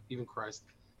alive, even Christ.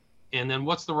 And then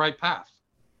what's the right path?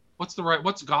 What's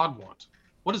God want?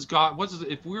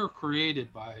 If we're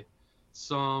created by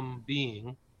some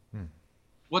being,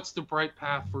 what's the right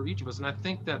path for each of us? And I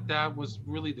think that was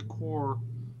really the core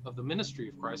of the ministry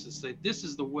of Christ, is say, this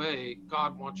is the way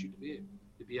God wants you to be.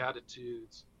 The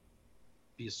Beatitudes,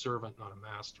 be a servant, not a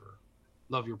master.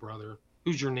 Love your brother.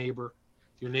 Who's your neighbor?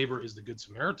 Your neighbor is the Good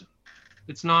Samaritan.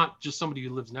 It's not just somebody who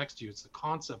lives next to you. It's the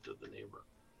concept of the neighbor.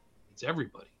 It's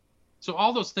everybody. So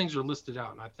all those things are listed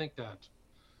out. And I think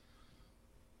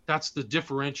that's the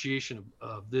differentiation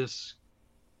of this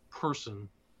person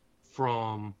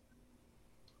from,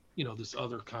 you know, this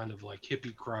other kind of like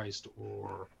hippie Christ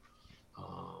or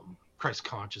Christ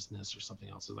consciousness or something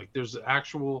else. So like there's an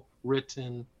actual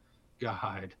written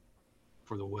guide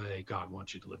for the way God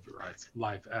wants you to live your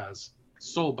life as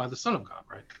sold by the Son of God,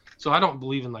 right? So I don't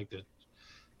believe in like the,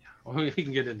 we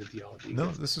can get into theology. No,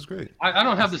 this is great. I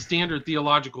don't have the standard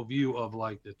theological view of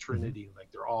like the Trinity,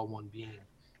 like they're all one being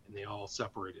and they all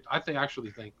separated. I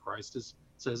actually think Christ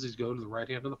says he's go to the right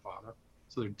hand of the Father.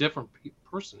 So they're different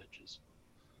personages.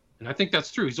 And I think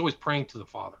that's true. He's always praying to the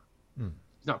Father.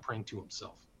 He's not praying to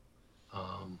himself.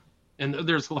 And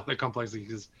there's a lot of complexity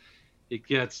because it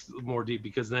gets more deep,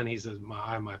 because then he says,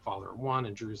 I and my Father are one.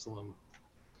 In Jerusalem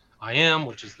I am,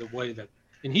 which is the way that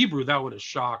in Hebrew that would have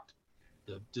shocked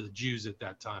the Jews at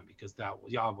that time, because that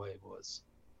Yahweh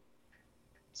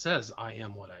says I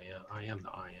am what I am. I am the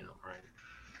I am, right?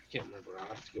 I can't remember. I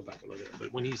have to go back and look at it.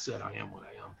 But when he said I am what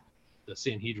I am, the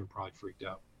Sanhedrin probably freaked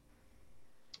out.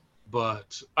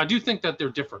 But I do think that they're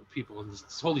different people, and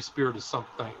this Holy Spirit is some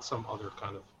other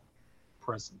kind of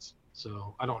presence.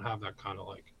 So I don't have that kind of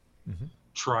like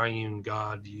triune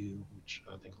God view, which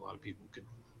I think a lot of people could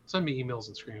send me emails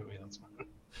and scream at me. That's fine.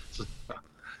 So,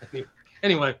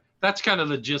 anyway, that's kind of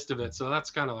the gist of it. So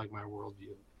that's kind of like my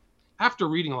worldview. After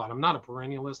reading a lot, I'm not a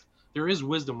perennialist. There is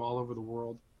wisdom all over the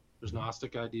world. There's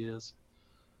Gnostic ideas.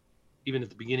 Even at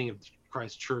the beginning of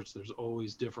Christ's church, there's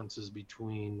always differences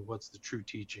between what's the true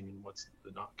teaching and what's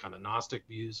the kind of Gnostic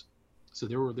views. So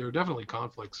there were definitely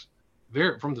conflicts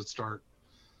from the start.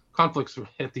 Conflicts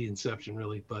at the inception,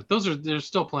 really. But they're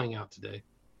still playing out today,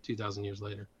 2,000 years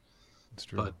later. That's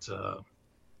true. But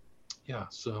yeah,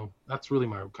 so that's really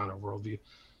my kind of worldview.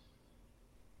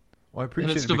 Well, I appreciate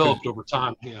and it's developed over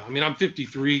time. Yeah, I mean, I'm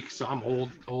 53, so I'm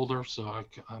older. So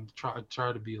I'm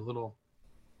try to be a little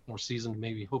more seasoned,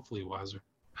 maybe, hopefully wiser.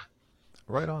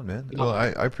 Right on, man. Well, I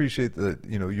appreciate that.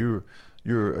 You know,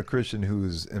 you're a Christian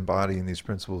who's embodying these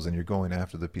principles, and you're going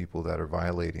after the people that are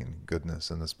violating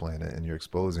goodness in this planet, and you're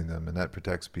exposing them, and that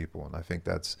protects people. And I think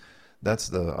that's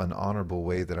an honorable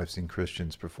way that I've seen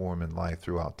Christians perform in life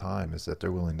throughout time, is that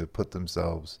they're willing to put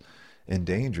themselves in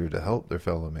danger to help their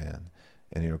fellow man.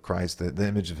 And, you know, Christ, the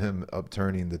image of him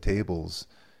upturning the tables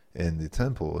in the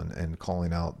temple and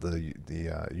calling out the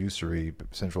usury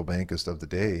central bankist of the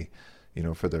day, you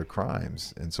know, for their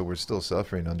crimes. And so we're still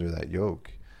suffering under that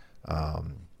yoke.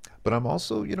 But I'm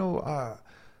also, you know,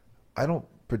 I don't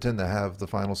pretend to have the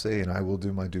final say, and I will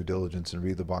do my due diligence and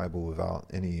read the Bible without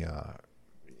any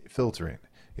filtering,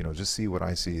 you know, just see what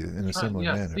I see in a similar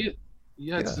manner. See it.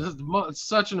 Yeah, it's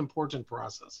such an important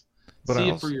process. But see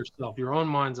it for yourself, your own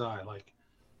mind's eye, like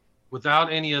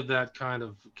without any of that kind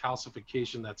of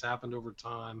calcification that's happened over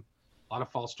time, A lot of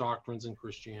false doctrines in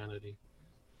Christianity.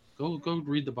 Go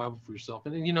read the Bible for yourself.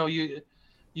 And you know, you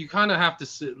kind of have to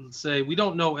say we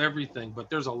don't know everything, but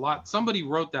there's a lot. Somebody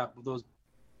wrote those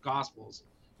Gospels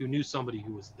who knew somebody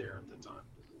who was there at the time.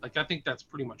 Like, I think that's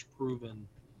pretty much proven,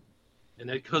 and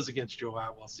it goes against Joe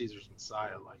Atwell, Caesar's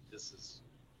Messiah. Like, this is,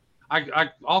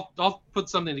 I'll put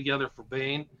something together for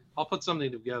Bain. I'll put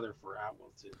something together for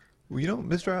Atwell too. Well, you know,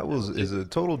 Mr. Atwell is a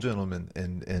total gentleman,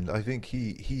 and I think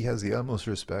he has the utmost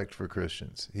respect for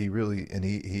Christians. He really, and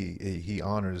he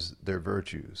honors their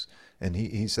virtues, and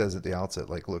he says at the outset,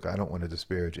 like, look, I don't want to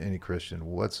disparage any Christian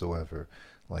whatsoever.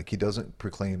 Like, he doesn't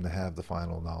proclaim to have the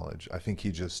final knowledge. I think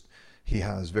he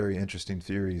has very interesting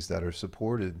theories that are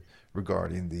supported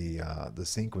regarding the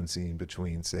sequencing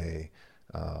between, say,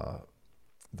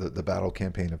 the battle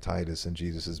campaign of Titus and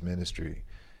Jesus's ministry,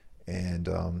 and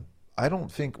I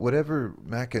don't think whatever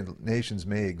machinations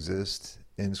may exist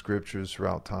in scriptures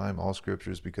throughout time, all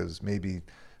scriptures, because maybe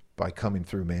by coming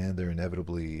through man they're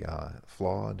inevitably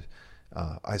flawed.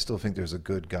 I still think there's a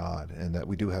good God, and that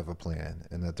we do have a plan,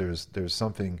 and that there's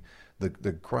something,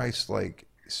 the Christ-like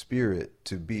spirit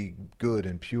to be good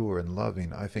and pure and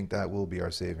loving. I think that will be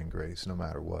our saving grace, no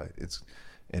matter what. It's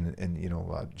and you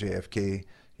know, JFK.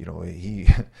 You know, he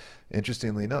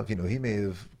interestingly enough, you know, he may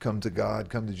have come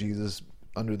to Jesus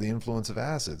under the influence of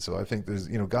acid. So I think there's,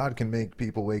 you know, God can make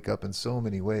people wake up in so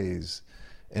many ways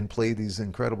and play these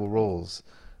incredible roles.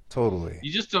 Totally.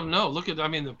 You just don't know. Look at, I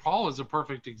mean, Paul is a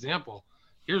perfect example.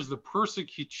 Here's the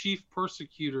chief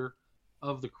persecutor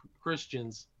of the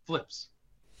Christians flips.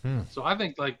 So I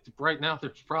think, like, right now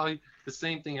there's probably the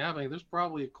same thing happening. There's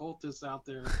probably occultists out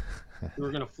there who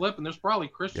are going to flip, and there's probably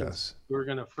Christians who are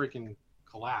going to freaking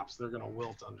collapse. They're going to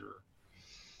wilt under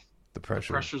the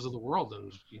pressures of the world.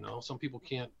 And, you know, some people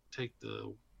can't take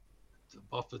the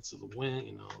buffets of the wind,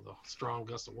 you know, the strong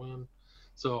gust of wind.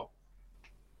 So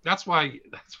that's why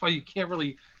you can't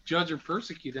really judge or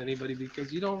persecute anybody,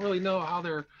 because you don't really know how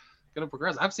they're going to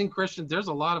progress. I've seen Christians, there's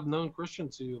a lot of known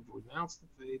Christians who have renounced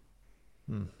the faith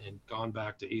and gone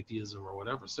back to atheism or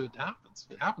whatever. So it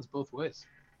happens both ways.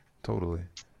 Totally.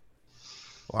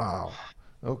 Wow.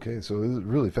 Okay, so this is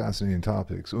really fascinating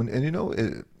topics. And you know,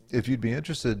 if you'd be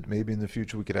interested, maybe in the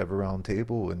future we could have a round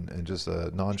table and just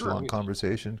a nonchalant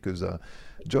conversation, because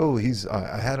Joe,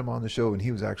 I had him on the show, and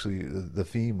he was actually, the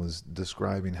theme was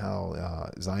describing how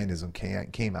Zionism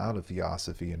came out of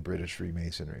Theosophy and British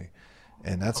Freemasonry,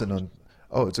 and that's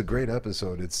it's a great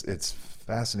episode. It's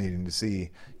fascinating to see,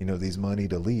 you know, these moneyed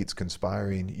elites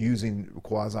conspiring, using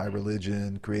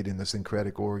quasi-religion, creating this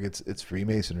syncretic org. It's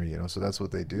Freemasonry, you know, so that's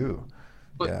what they do.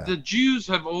 But the Jews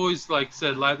have always, like,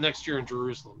 said next year in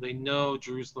Jerusalem, they know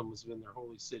Jerusalem has been their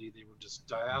holy city. They were just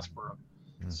diaspora.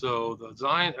 So the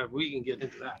Zion, we can get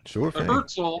into that. Sure. But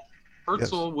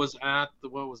Herzl was at the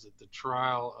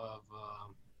trial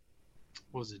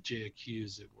of,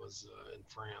 J-Accuse? It was in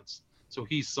France. So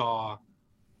he saw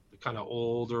the kind of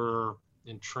older,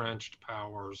 entrenched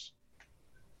powers,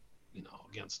 you know,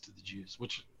 against the Jews,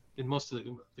 which in most of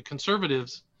the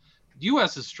conservatives, the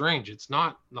U.S. is strange. It's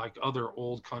not like other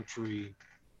old country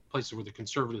places where the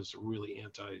conservatives are really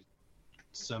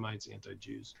anti-Semites,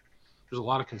 anti-Jews. There's a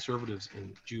lot of conservatives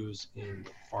and Jews in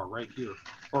the far right here,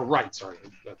 or right, sorry,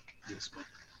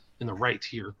 in the right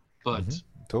here. But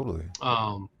totally.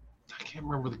 I can't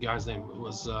remember the guy's name. It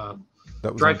was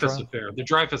Dreyfus Affair. The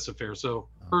Dreyfus Affair. So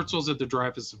Herzl's at the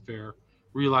Dreyfus Affair,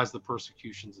 realized the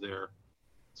persecution's there.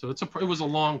 So it was a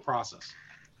long process,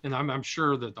 and I'm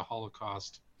sure that the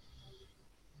Holocaust,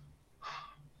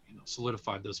 you know,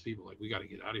 solidified those people. Like, we got to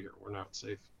get out of here. We're not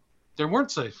safe. They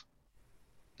weren't safe.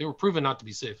 They were proven not to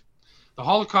be safe. The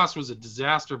Holocaust was a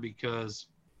disaster because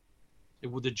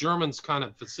the Germans kind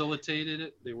of facilitated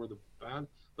it. They were the bad,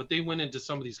 but they went into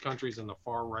some of these countries, and the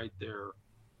far right there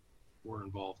were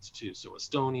involved too. So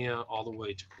Estonia, all the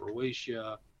way to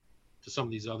Croatia, to some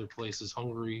of these other places,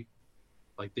 Hungary,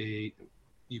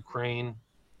 Ukraine.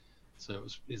 So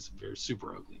it's very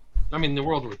super ugly. I mean, the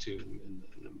World War II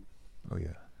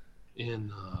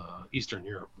in Eastern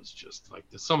Europe was just like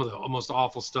some of the most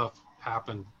awful stuff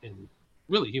happened in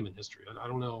really human history. I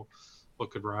don't know what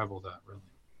could rival that, really.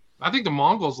 I think the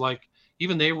Mongols, like,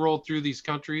 even they rolled through these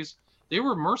countries. They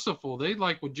were merciful. They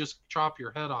would just chop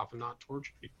your head off and not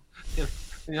torture you.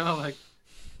 You know, like,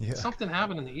 something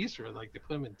happened in the East where, like, they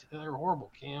put them in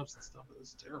horrible camps and stuff. It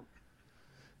was terrible.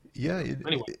 Yeah.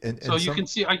 Anyway, so you can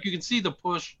see the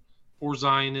push for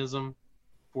Zionism,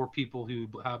 for people who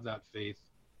have that faith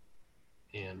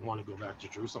and want to go back to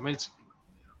Jerusalem. I mean,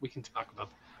 we can talk about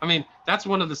that. I mean, that's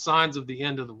one of the signs of the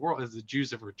end of the world, is the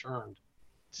Jews have returned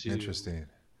to the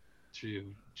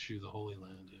Holy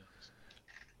Land. Yes.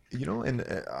 You know,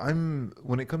 and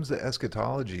when it comes to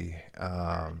eschatology,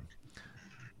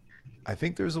 I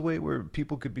think there's a way where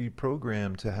people could be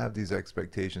programmed to have these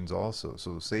expectations also.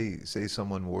 So say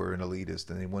someone were an elitist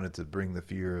and they wanted to bring the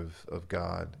fear of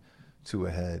God to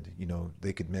a head, you know,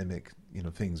 they could mimic, you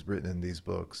know, things written in these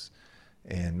books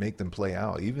and make them play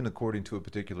out, even according to a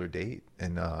particular date.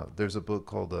 And there's a book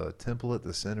called Temple at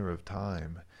the Center of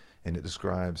Time, and it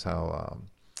describes how,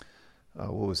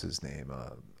 what was his name?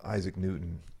 Isaac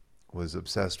Newton was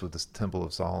obsessed with the Temple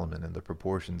of Solomon and the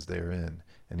proportions therein,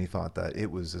 and he thought that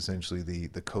it was essentially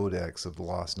the codex of the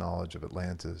lost knowledge of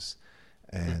Atlantis,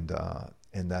 and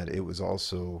that it was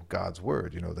also God's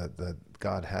word. You know, that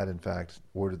God had in fact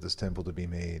ordered this temple to be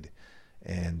made,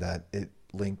 and that it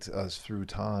linked us through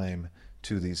time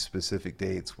to these specific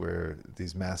dates where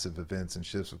these massive events and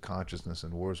shifts of consciousness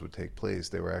and wars would take place.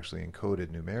 They were actually encoded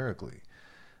numerically.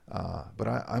 But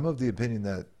I'm of the opinion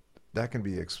that that can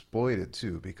be exploited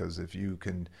too, because if you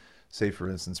can, say for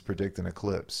instance, predict an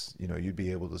eclipse, you know, you'd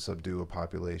be able to subdue a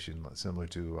population similar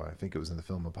to, I think it was in the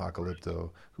film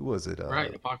Apocalypto. Who was it?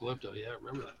 Right, Apocalypto. Yeah, I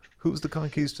remember that. Who was the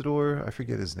conquistador? I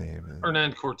forget his name.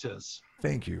 Hernan Cortez.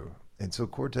 Thank you. And so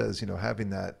Cortez, you know, having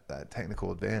that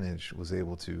technical advantage, was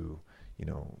able to, you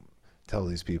know, tell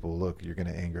these people, look, you're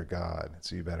going to anger God,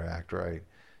 so you better act right.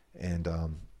 And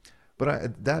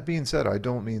but that being said, I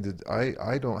don't mean that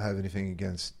I don't have anything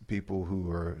against people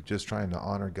who are just trying to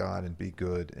honor God and be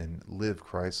good and live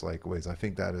Christ-like ways. I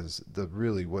think that is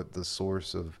really what the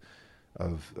source of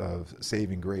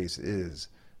saving grace is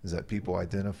that people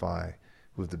identify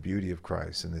with the beauty of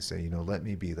Christ, and they say, you know, let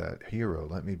me be that hero,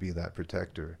 let me be that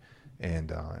protector.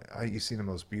 And you see the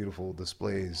most beautiful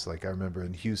displays. Like I remember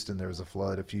in Houston, there was a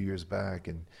flood a few years back,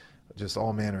 and just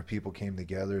all manner of people came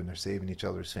together, and they're saving each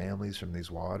other's families from these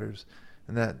waters.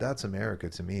 And that's America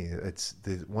to me. It's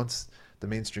once the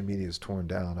mainstream media is torn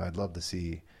down, I'd love to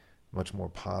see much more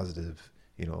positive,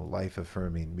 you know,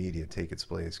 life-affirming media take its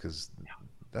place, because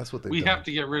that's what we have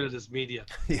to get rid of this media.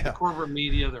 Yeah. The corporate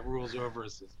media that rules over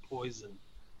us is poison.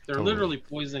 They're literally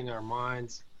poisoning our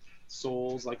minds,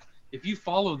 souls. Like, if you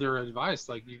follow their advice,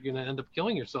 like, you're going to end up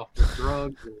killing yourself with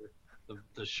drugs or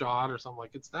the shot or something.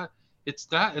 Like,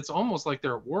 it's almost like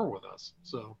they're at war with us.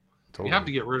 So we have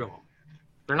to get rid of them.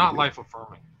 They're not life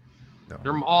affirming. No.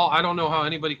 They're all, I don't know how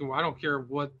anybody can, I don't care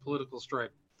what political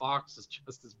stripe. Fox is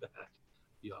just as bad.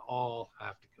 You all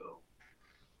have to go.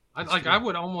 I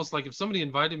would almost, like, if somebody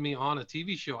invited me on a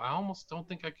TV show, I almost don't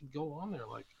think I could go on there.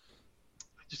 Like,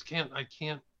 I just can't, I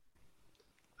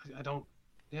don't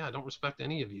respect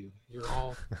any of you. You're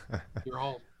all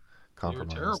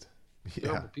compromised. You're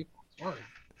terrible people. Sorry.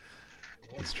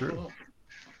 It's true.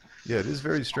 Yeah, it is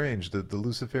very strange that the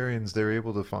Luciferians, they're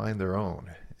able to find their own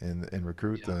and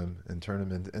recruit them and turn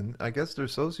them into, and I guess they're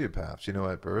sociopaths, you know,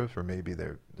 at birth, or maybe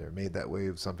they're made that way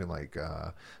of something like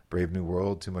Brave New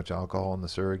World, too much alcohol in the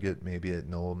surrogate, maybe it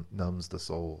numbs the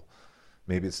soul.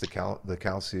 Maybe it's the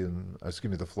calcium, the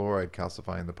fluoride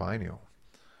calcifying the pineal.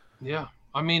 Yeah.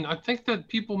 I mean, I think that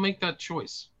people make that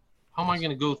choice. How am I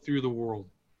going to go through the world?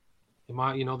 They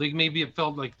maybe it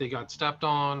felt like they got stepped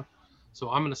on,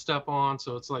 so I'm going to step on.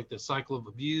 So it's like the cycle of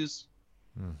abuse.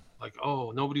 Like, oh,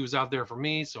 nobody was out there for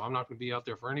me, so I'm not going to be out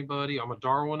there for anybody. I'm a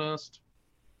Darwinist.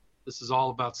 This is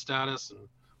all about status, and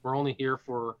we're only here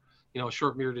for, a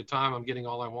short period of time. I'm getting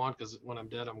all I want, because when I'm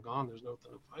dead, I'm gone. There's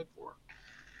nothing to fight for.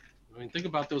 I mean, think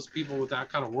about those people with that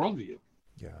kind of worldview.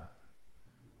 Yeah.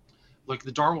 Like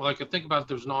the Darwin, like I think about,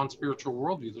 there's non-spiritual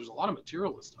worldview. There's a lot of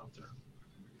materialists out there.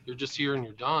 You're just here and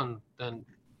you're done. Then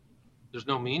there's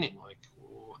no meaning. Like,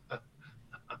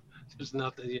 there's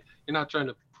nothing. You're not trying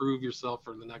to prove yourself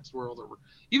for the next world, or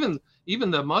even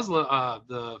the Muslim,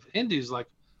 the Hindus. Like,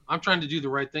 I'm trying to do the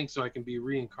right thing so I can be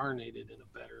reincarnated in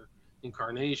a better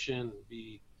incarnation, and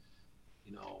be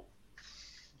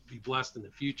blessed in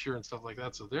the future and stuff like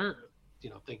that. So they're,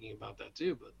 thinking about that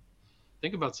too. But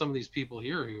think about some of these people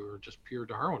here who are just pure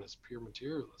Darwinists, pure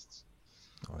materialists.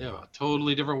 They have a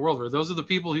totally different world. Where those are the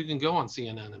people who can go on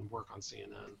CNN and work on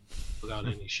CNN without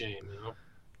any shame.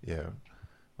 Yeah,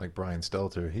 like Brian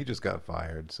Stelter, he just got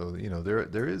fired. So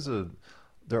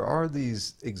there are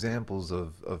these examples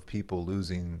of people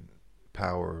losing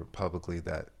power publicly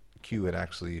that Q had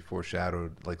actually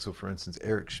foreshadowed. Like, so for instance,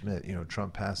 Eric Schmidt,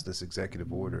 Trump passed this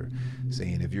executive order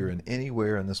saying if you're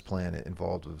anywhere on this planet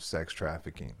involved with sex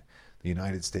trafficking, the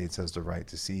United States has the right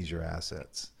to seize your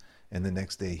assets. And the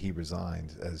next day he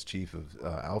resigned as chief of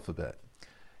Alphabet.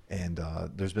 And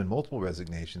there's been multiple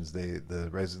resignations. The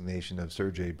resignation of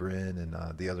Sergey Brin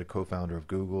and the other co-founder of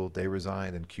Google, they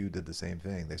resigned, and Q did the same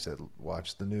thing. They said,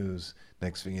 watch the news.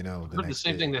 Next thing you know, I heard the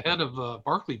same thing. The head of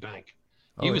Barclay Bank,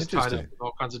 he was tied up with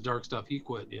all kinds of dark stuff. He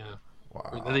quit. Yeah.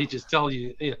 Wow. They just tell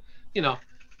you, you know,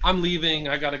 I'm leaving.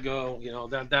 I got to go. You know,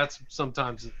 that's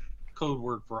sometimes a code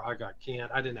word for I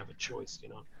can't. I didn't have a choice. You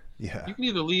know, Yeah, you can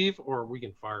either leave or we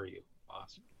can fire you,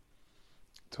 boss.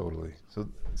 totally. So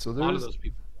A lot of there's. those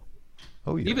people.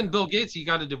 Oh yeah. Even Bill Gates, he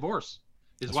got a divorce.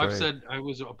 His That's wife right. said, I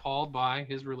was appalled by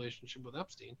his relationship with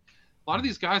Epstein. A lot of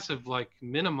these guys have like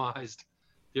minimized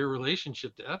their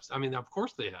relationship to Epstein. I mean, of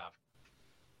course they have.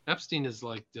 Epstein is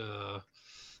like the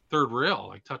third rail,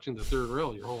 like touching the third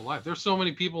rail your whole life. There's so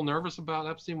many people nervous about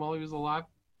Epstein while he was alive.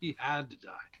 He had to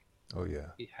die. Oh yeah.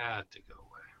 He had to go away.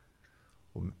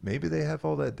 Well, maybe they have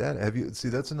all that data. Have you see?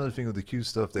 That's another thing with the Q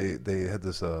stuff. They had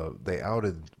this. They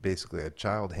outed basically a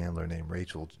child handler named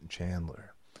Rachel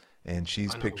Chandler, and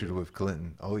she's pictured with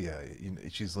Clinton. Oh yeah,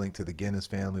 she's linked to the Guinness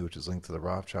family, which is linked to the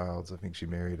Rothschilds. I think she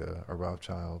married a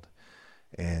Rothschild,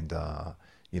 and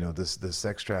this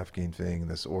sex trafficking thing,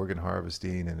 this organ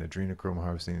harvesting and adrenochrome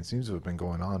harvesting. It seems to have been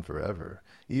going on forever.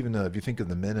 Even if you think of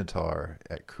the Minotaur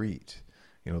at Crete.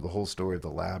 The whole story of the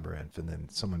labyrinth, and then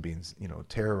someone being,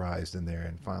 terrorized in there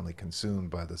and finally consumed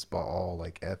by this Baal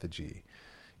like effigy.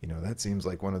 That seems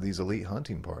like one of these elite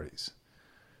hunting parties.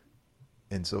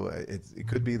 And so it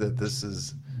could be that this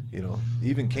is,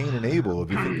 even Cain and Abel.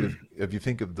 If you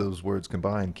think of those words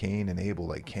combined, Cain and Abel,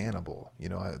 like cannibal.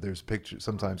 There's pictures.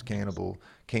 Sometimes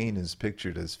Cain is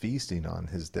pictured as feasting on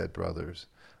his dead brother's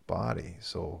body.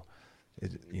 So,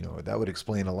 that would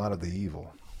explain a lot of the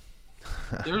evil.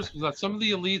 There's some of the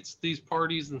elites, these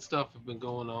parties and stuff have been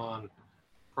going on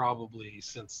probably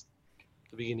since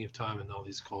the beginning of time in all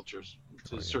these cultures.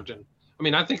 I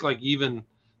mean, I think like even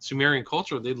Sumerian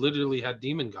culture, they literally had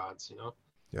demon gods,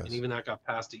 Yes. And even that got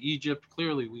passed to Egypt.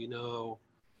 Clearly, we know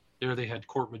there they had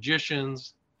court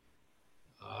magicians.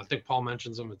 I think Paul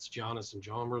mentions them. It's Janus and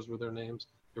Jambres were their names.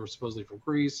 They were supposedly from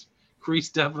Greece. Greece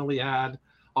definitely had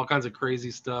all kinds of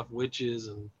crazy stuff, witches,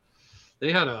 and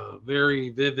they had a very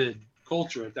vivid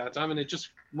culture at that time, and it just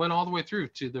went all the way through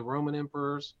to the Roman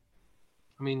emperors.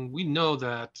 I mean, we know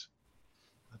that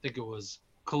I think it was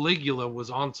Caligula was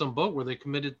on some boat where they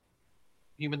committed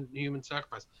human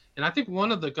sacrifice. And I think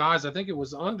one of the guys, I think it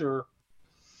was under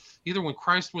either when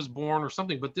Christ was born or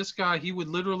something, but this guy, he would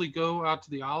literally go out to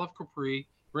the Isle of Capri,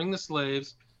 bring the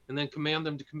slaves, and then command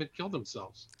them to kill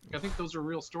themselves. I think those are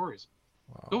real stories.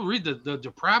 Wow. Go read the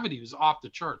depravity was off the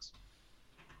charts.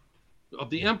 Of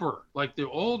the emperor, like the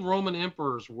old Roman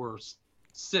emperors were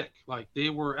sick, like they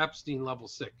were Epstein level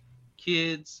sick.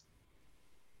 Kids,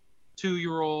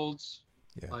 2-year-olds,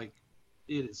 like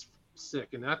it is sick,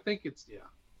 and I think it's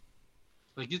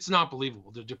like it's not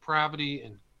believable. The depravity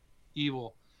and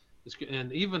evil,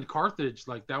 and even Carthage,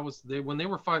 like that was when they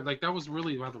were fighting, like that was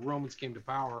really how the Romans came to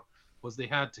power. Was they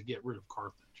had to get rid of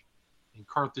Carthage, and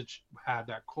Carthage had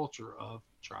that culture of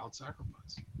child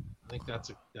sacrifice. I think that's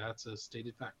a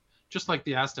stated fact. Just like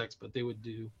the Aztecs, but they would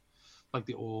do like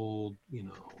the old,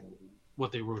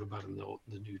 what they wrote about in the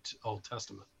Old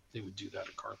Testament. They would do that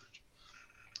at Carthage,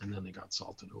 and then they got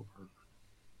salted over,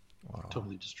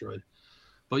 totally destroyed.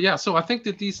 But yeah, so I think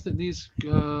that these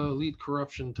elite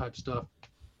corruption type stuff,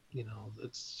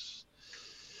 it's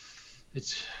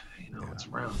it's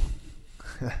around.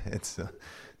 It's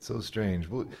so strange.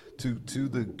 Well, to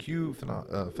the Q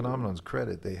phenomenon's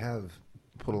credit, they have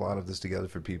put a lot of this together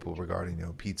for people regarding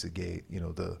Pizzagate,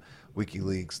 the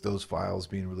WikiLeaks, those files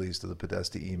being released to the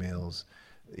Podesta emails.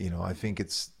 I think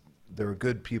there are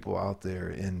good people out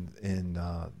there in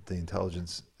the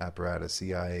intelligence apparatus,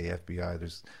 CIA,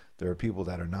 FBI. There are people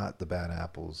that are not the bad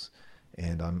apples,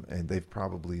 and they've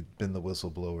probably been the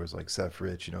whistleblowers, like Seth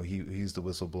Rich. He's the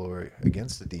whistleblower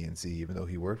against the DNC, even though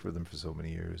he worked with them for so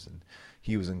many years, and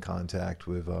he was in contact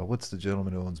with what's the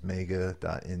gentleman who owns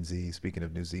Mega.nz. Speaking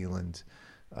of New Zealand.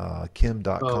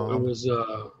 Kim.com. Oh, it was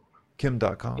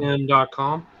Kim.com.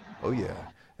 Kim.com. Oh yeah,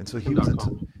 and so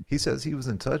he says he was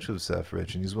in touch with Seth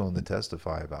Rich, and he's willing to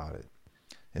testify about it.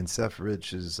 And Seth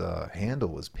Rich's handle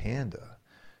was Panda,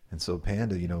 and so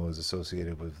Panda, is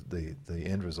associated with the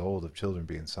end result of children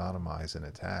being sodomized and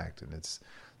attacked, and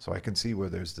so I can see where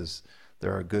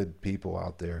there are good people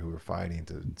out there who are fighting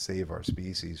to save our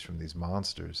species from these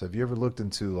monsters. Have you ever looked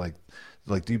into like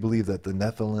do you believe that the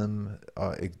Nephilim,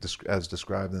 as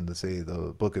described in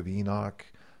the Book of Enoch,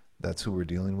 that's who we're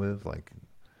dealing with? Like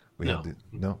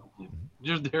no.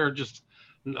 They're just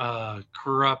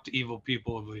corrupt, evil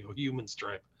people of the human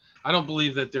stripe. I don't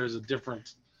believe that there's a different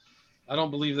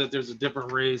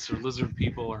race or lizard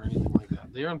people or anything like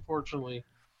that. They are unfortunately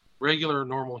regular,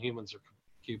 normal humans are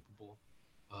capable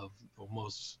of the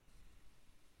most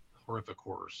horrific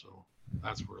horrors. So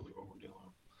that's really what we're dealing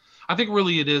with. I think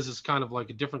really it is kind of like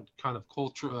a different kind of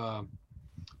culture, kind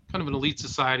of an elite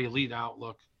society, elite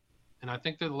outlook. And I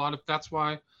think that that's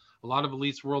why a lot of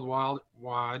elites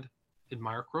worldwide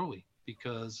admire Crowley,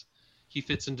 because he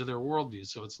fits into their worldview.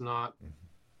 So it's not,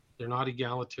 they're not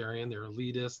egalitarian, they're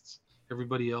elitists.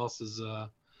 Everybody else is,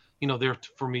 there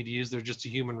for me to use. They're just a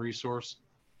human resource.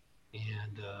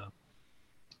 And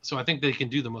so I think they can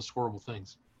do the most horrible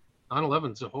things.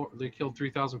 9/11, they killed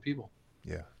 3,000 people.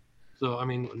 Yeah. So, I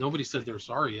mean, nobody said they're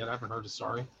sorry yet. I haven't heard a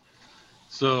sorry.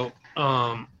 So,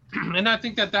 and I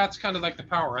think that's kind of like the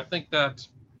power. I think that's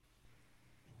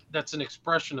an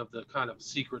expression of the kind of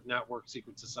secret network,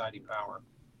 secret society power,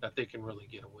 that they can really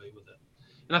get away with it.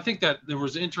 And I think that there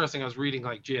was interesting, I was reading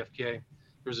like JFK.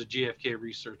 There was a JFK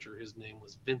researcher. His name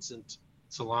was Vincent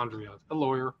Salandria, a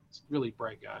lawyer, really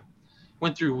bright guy.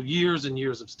 Went through years and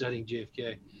years of studying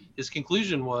JFK. His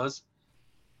conclusion was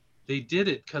they did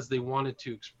it because they wanted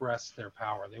to express their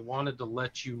power. They wanted to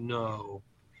let you know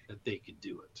that they could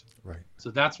do it. Right.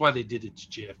 So that's why they did it to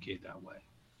JFK that way.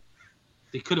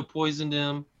 They could have poisoned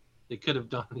him. They could have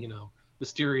done,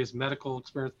 mysterious medical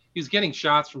experiments. He was getting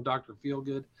shots from Dr.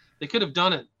 Feelgood. They could have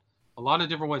done it a lot of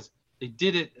different ways. They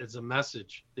did it as a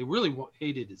message. They really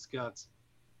hated his guts,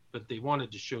 but they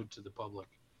wanted to show to the public.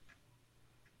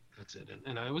 That's it.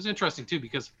 And it was interesting too,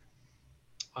 because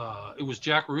it was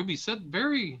Jack Ruby, said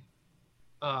very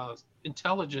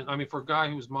intelligent. I mean, for a guy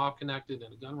who was mob connected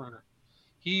and a gun runner,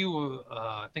 he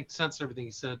I think sensed everything.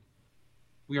 He said,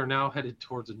 "We are now headed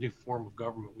towards a new form of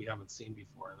government we haven't seen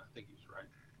before," and I think he was right.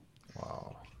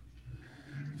 Wow.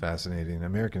 Fascinating.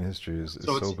 American history is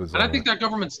so bizarre. And I think that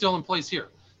government's still in place here.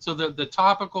 So the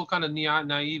topical kind of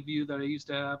naive view that I used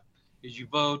to have is you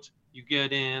vote, you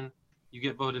get in, you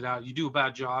get voted out. You do a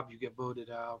bad job, you get voted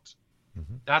out.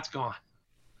 Mm-hmm. That's gone.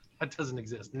 That doesn't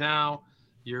exist. Now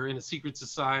you're in a secret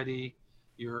society.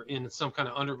 You're in some kind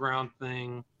of underground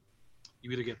thing.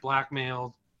 You either get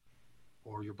blackmailed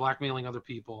or you're blackmailing other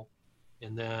people.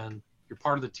 And then you're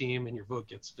part of the team and your vote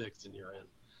gets fixed and you're in.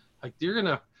 Like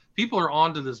people are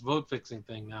onto this vote fixing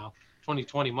thing now,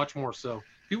 2020, much more so.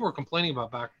 People were complaining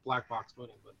about black box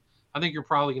voting, but I think you're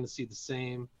probably going to see the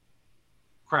same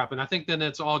crap. And I think then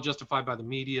it's all justified by the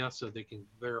media, so they can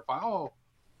verify, oh,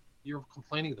 you're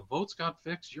complaining the votes got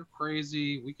fixed, you're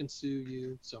crazy, we can sue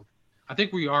you. So I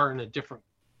think we are in a different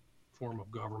form of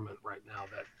government right now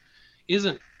that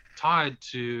isn't tied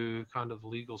to kind of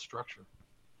legal structure.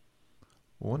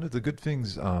 One of the good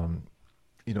things, there are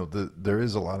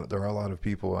a lot of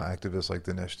people, activists like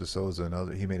Dinesh D'Souza and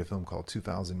other. He made a film called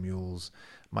 2000 Mules.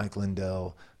 Mike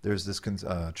Lindell. There's this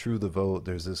True the Vote.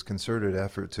 There's this concerted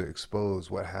effort to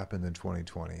expose what happened in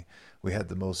 2020. We had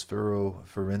the most thorough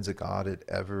forensic audit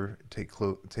ever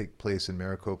take place in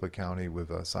Maricopa County with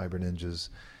cyber ninjas,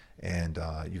 and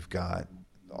you've got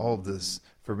all of this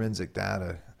forensic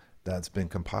data that's been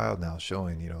compiled now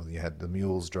showing, you had the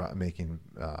mules making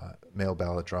mail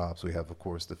ballot drops. We have, of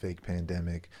course, the fake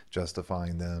pandemic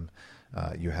justifying them.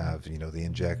 You have, the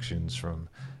injections from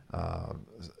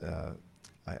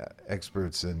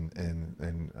experts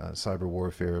in cyber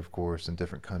warfare, of course, in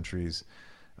different countries.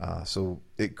 So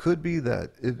it could be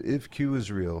that if Q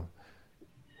is real,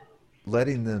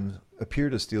 letting them appear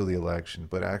to steal the election,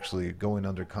 but actually going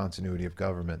under continuity of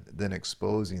government, then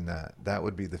exposing that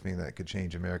would be the thing that could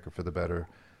change America for the better,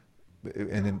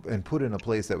 and put in a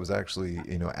place that was actually,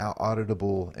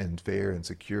 auditable and fair and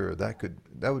secure. That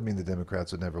would mean the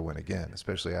Democrats would never win again,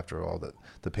 especially after all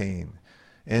the pain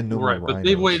and no right. more But rhinos.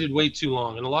 they've waited way too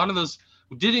long, and a lot of those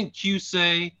didn't Q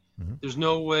say. Mm-hmm. There's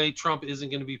no way Trump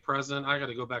isn't going to be president. I got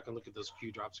to go back and look at those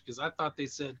Q drops, because I thought they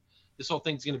said this whole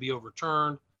thing's going to be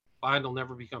overturned. Biden will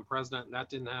never become president, and that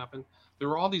didn't happen. There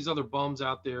were all these other bums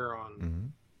out there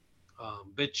on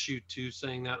BitChute too,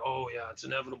 saying that, oh yeah, it's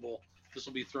inevitable, this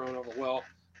will be thrown over. Well,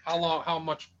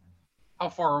 how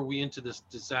far are we into this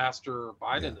disaster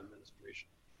Biden administration?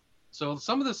 So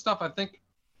some of this stuff, I think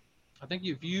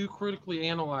if you critically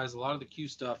analyze a lot of the Q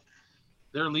stuff,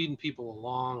 they're leading people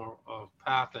along a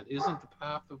path that isn't the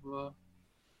path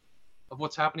of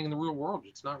what's happening in the real world.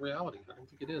 It's not reality. I don't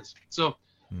think it is. So.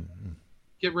 Mm-hmm.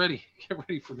 Get ready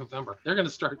for November. They're going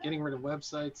to start getting rid of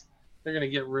websites. They're going to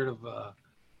get rid of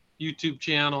YouTube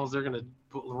channels. They're going to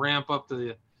ramp up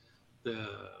the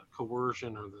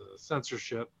coercion or the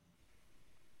censorship.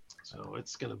 So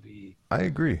it's going to be. I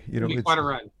agree. It's quite a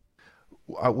ride.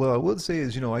 Well, I would say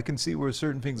is, I can see where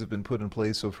certain things have been put in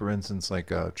place. So, for instance,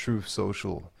 like Truth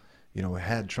Social,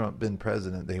 had Trump been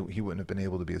president, he wouldn't have been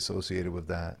able to be associated with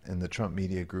that. And the Trump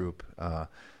Media Group.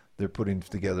 They're putting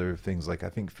together things like, I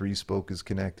think Free Spoke is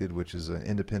connected, which is an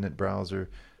independent browser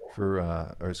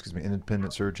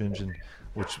independent search engine,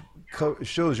 which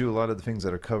shows you a lot of the things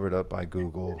that are covered up by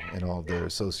Google and all of their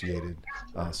associated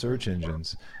search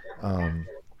engines.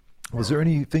 Was there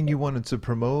anything you wanted to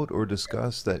promote or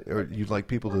discuss that, or you'd like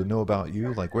people to know about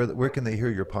you? Like where can they hear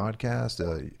your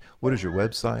podcast? What is your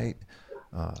website?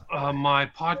 My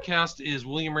podcast is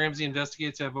William Ramsey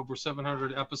Investigates. I have over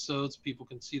 700 episodes. People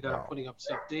can see that I'm Wow. putting up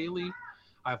stuff daily.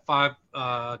 I have 5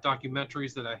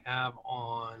 documentaries that I have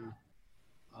on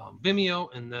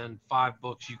Vimeo, and then 5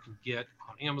 books you can get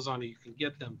on Amazon. And you can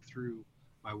get them through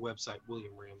my website,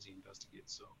 William Ramsey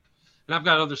Investigates. So, and I've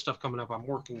got other stuff coming up. I'm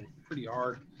working pretty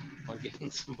hard on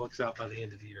getting some books out by the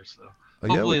end of the year. So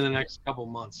hopefully in the next couple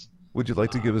months. Would you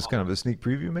like to give us kind of a sneak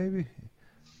preview, maybe?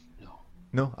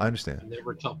 No, I understand. I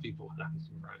never tell people what I'm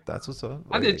writing. That's what's up.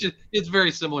 It's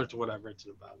very similar to what I've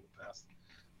written about in the past.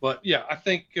 But yeah, I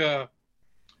think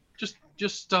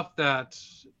just stuff that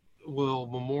will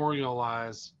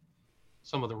memorialize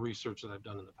some of the research that I've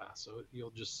done in the past. So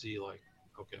you'll just see like,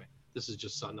 okay, this is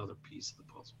just another piece of the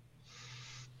puzzle.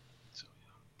 So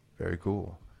yeah. Very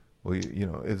cool. Well,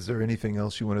 is there anything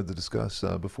else you wanted to discuss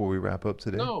before we wrap up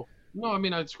today? No. I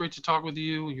mean, it's great to talk with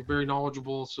you. You're very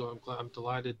knowledgeable, so I'm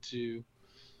delighted to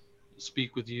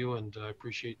speak with you, and I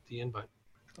appreciate the invite.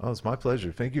 Oh, it's my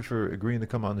pleasure. Thank you for agreeing to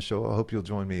come on the show. I hope you'll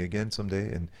join me again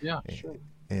someday. And sure.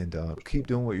 And keep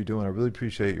doing what you're doing. I really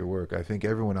appreciate your work. I think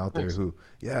everyone out there who,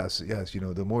 yes,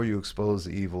 the more you expose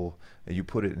the evil and you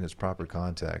put it in its proper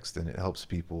context, then it helps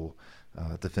people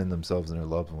defend themselves and their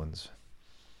loved ones.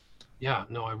 Yeah,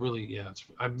 no, I really,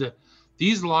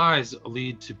 these lies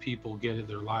lead to people getting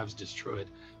their lives destroyed.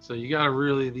 So you got to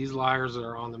really, these liars that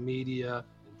are on the media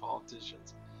and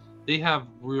politicians, they have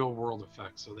real world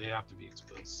effects, so they have to be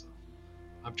exposed. So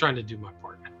I'm trying to do my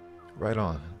part. Right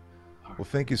on. Well,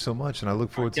 thank you so much, and I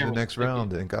look forward to the next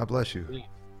round, and God bless you.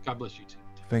 God bless you too.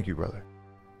 Thank you, brother.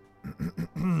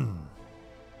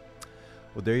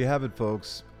 Well, there you have it,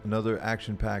 folks. Another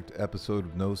action-packed episode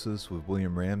of Gnosis with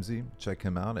William Ramsey. Check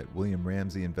him out at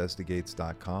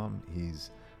WilliamRamseyInvestigates.com.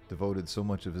 He's devoted so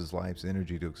much of his life's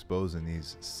energy to exposing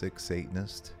these sick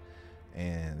Satanists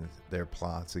and their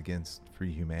plots against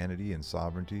free humanity and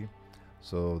sovereignty.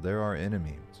 So they're our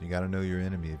enemy. So you got to know your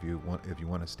enemy if you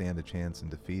want to stand a chance in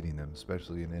defeating them,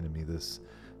 especially an enemy this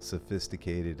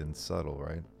sophisticated and subtle,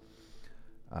 right?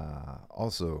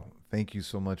 Also, thank you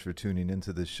so much for tuning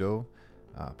into this show.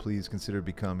 Please consider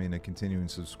becoming a continuing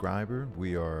subscriber.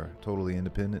 We are totally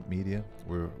independent media.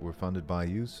 We're funded by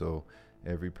you, so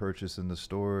every purchase in the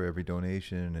store, every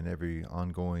donation, and every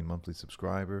ongoing monthly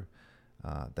subscriber,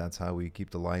 that's how we keep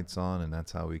the lights on, and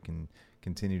that's how we can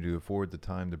continue to afford the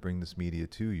time to bring this media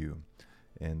to you,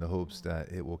 in the hopes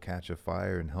that it will catch a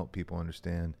fire and help people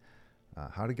understand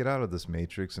how to get out of this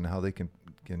matrix and how they can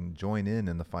join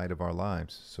in the fight of our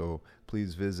lives. So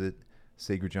please visit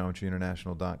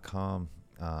sacredgeometryinternational.com.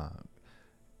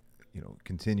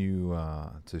 Continue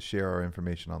to share our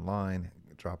information online.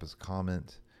 Drop us a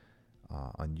comment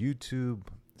on YouTube.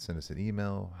 Send us an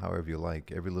email, however you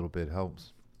like. Every little bit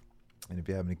helps. And if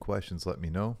you have any questions, let me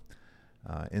know.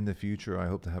 In the future, I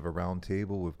hope to have a round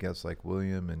table with guests like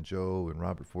William and Joe and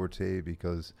Robert Forte,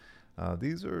 because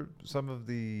these are some of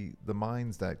the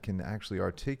minds that can actually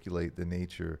articulate the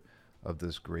nature of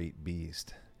this great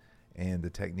beast and the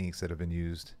techniques that have been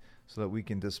used so that we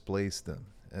can displace them.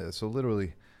 So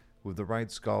literally, with the right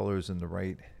scholars and the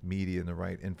right media and the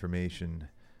right information,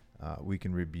 we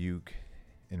can rebuke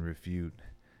and refute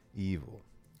evil.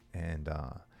 And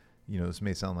this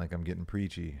may sound like I'm getting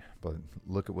preachy, but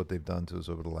look at what they've done to us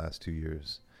over the last 2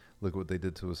 years. Look at what they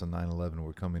did to us on 9/11.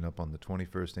 We're coming up on the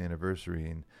 21st anniversary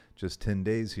in just 10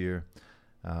 days here.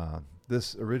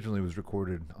 This originally was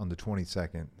recorded on the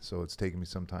 22nd, so it's taken me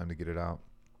some time to get it out.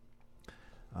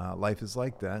 Life is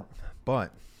like that,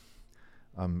 but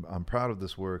I'm proud of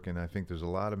this work, and I think there's a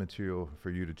lot of material for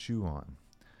you to chew on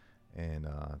and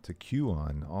to Q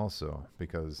on also,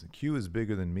 because Q is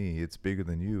bigger than me. It's bigger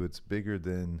than you. It's bigger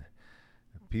than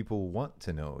people want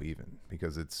to know, even,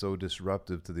 because it's so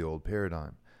disruptive to the old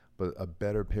paradigm. But a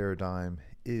better paradigm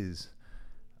is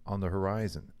on the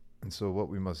horizon. And so what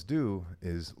we must do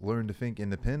is learn to think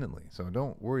independently. So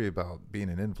don't worry about being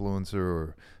an influencer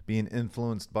or being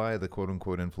influenced by the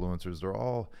quote-unquote influencers. They're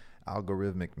all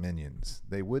algorithmic minions.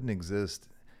 They wouldn't exist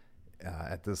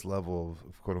at this level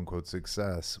of quote-unquote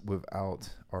success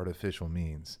without artificial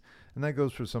means. And that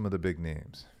goes for some of the big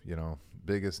names,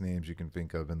 biggest names you can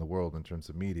think of in the world in terms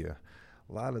of media.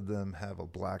 A lot of them have a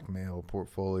blackmail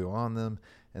portfolio on them,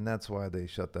 and that's why they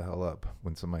shut the hell up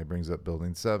when somebody brings up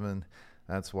Building 7.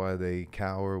 That's why they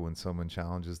cower when someone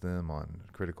challenges them on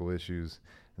critical issues,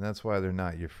 and that's why they're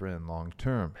not your friend long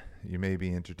term. You may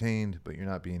be entertained, but you're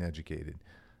not being educated.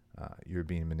 You're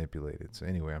being manipulated. So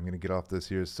anyway, I'm going to get off this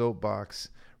here soapbox,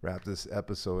 wrap this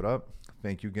episode up.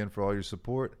 Thank you again for all your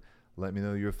support. Let me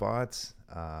know your thoughts.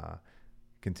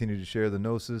 Continue to share the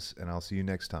Gnosis, and I'll see you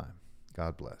next time.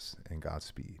 God bless and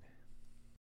Godspeed.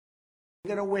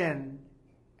 We're going to win,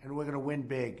 and we're going to win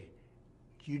big.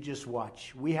 You just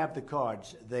watch. We have the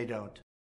cards. They don't.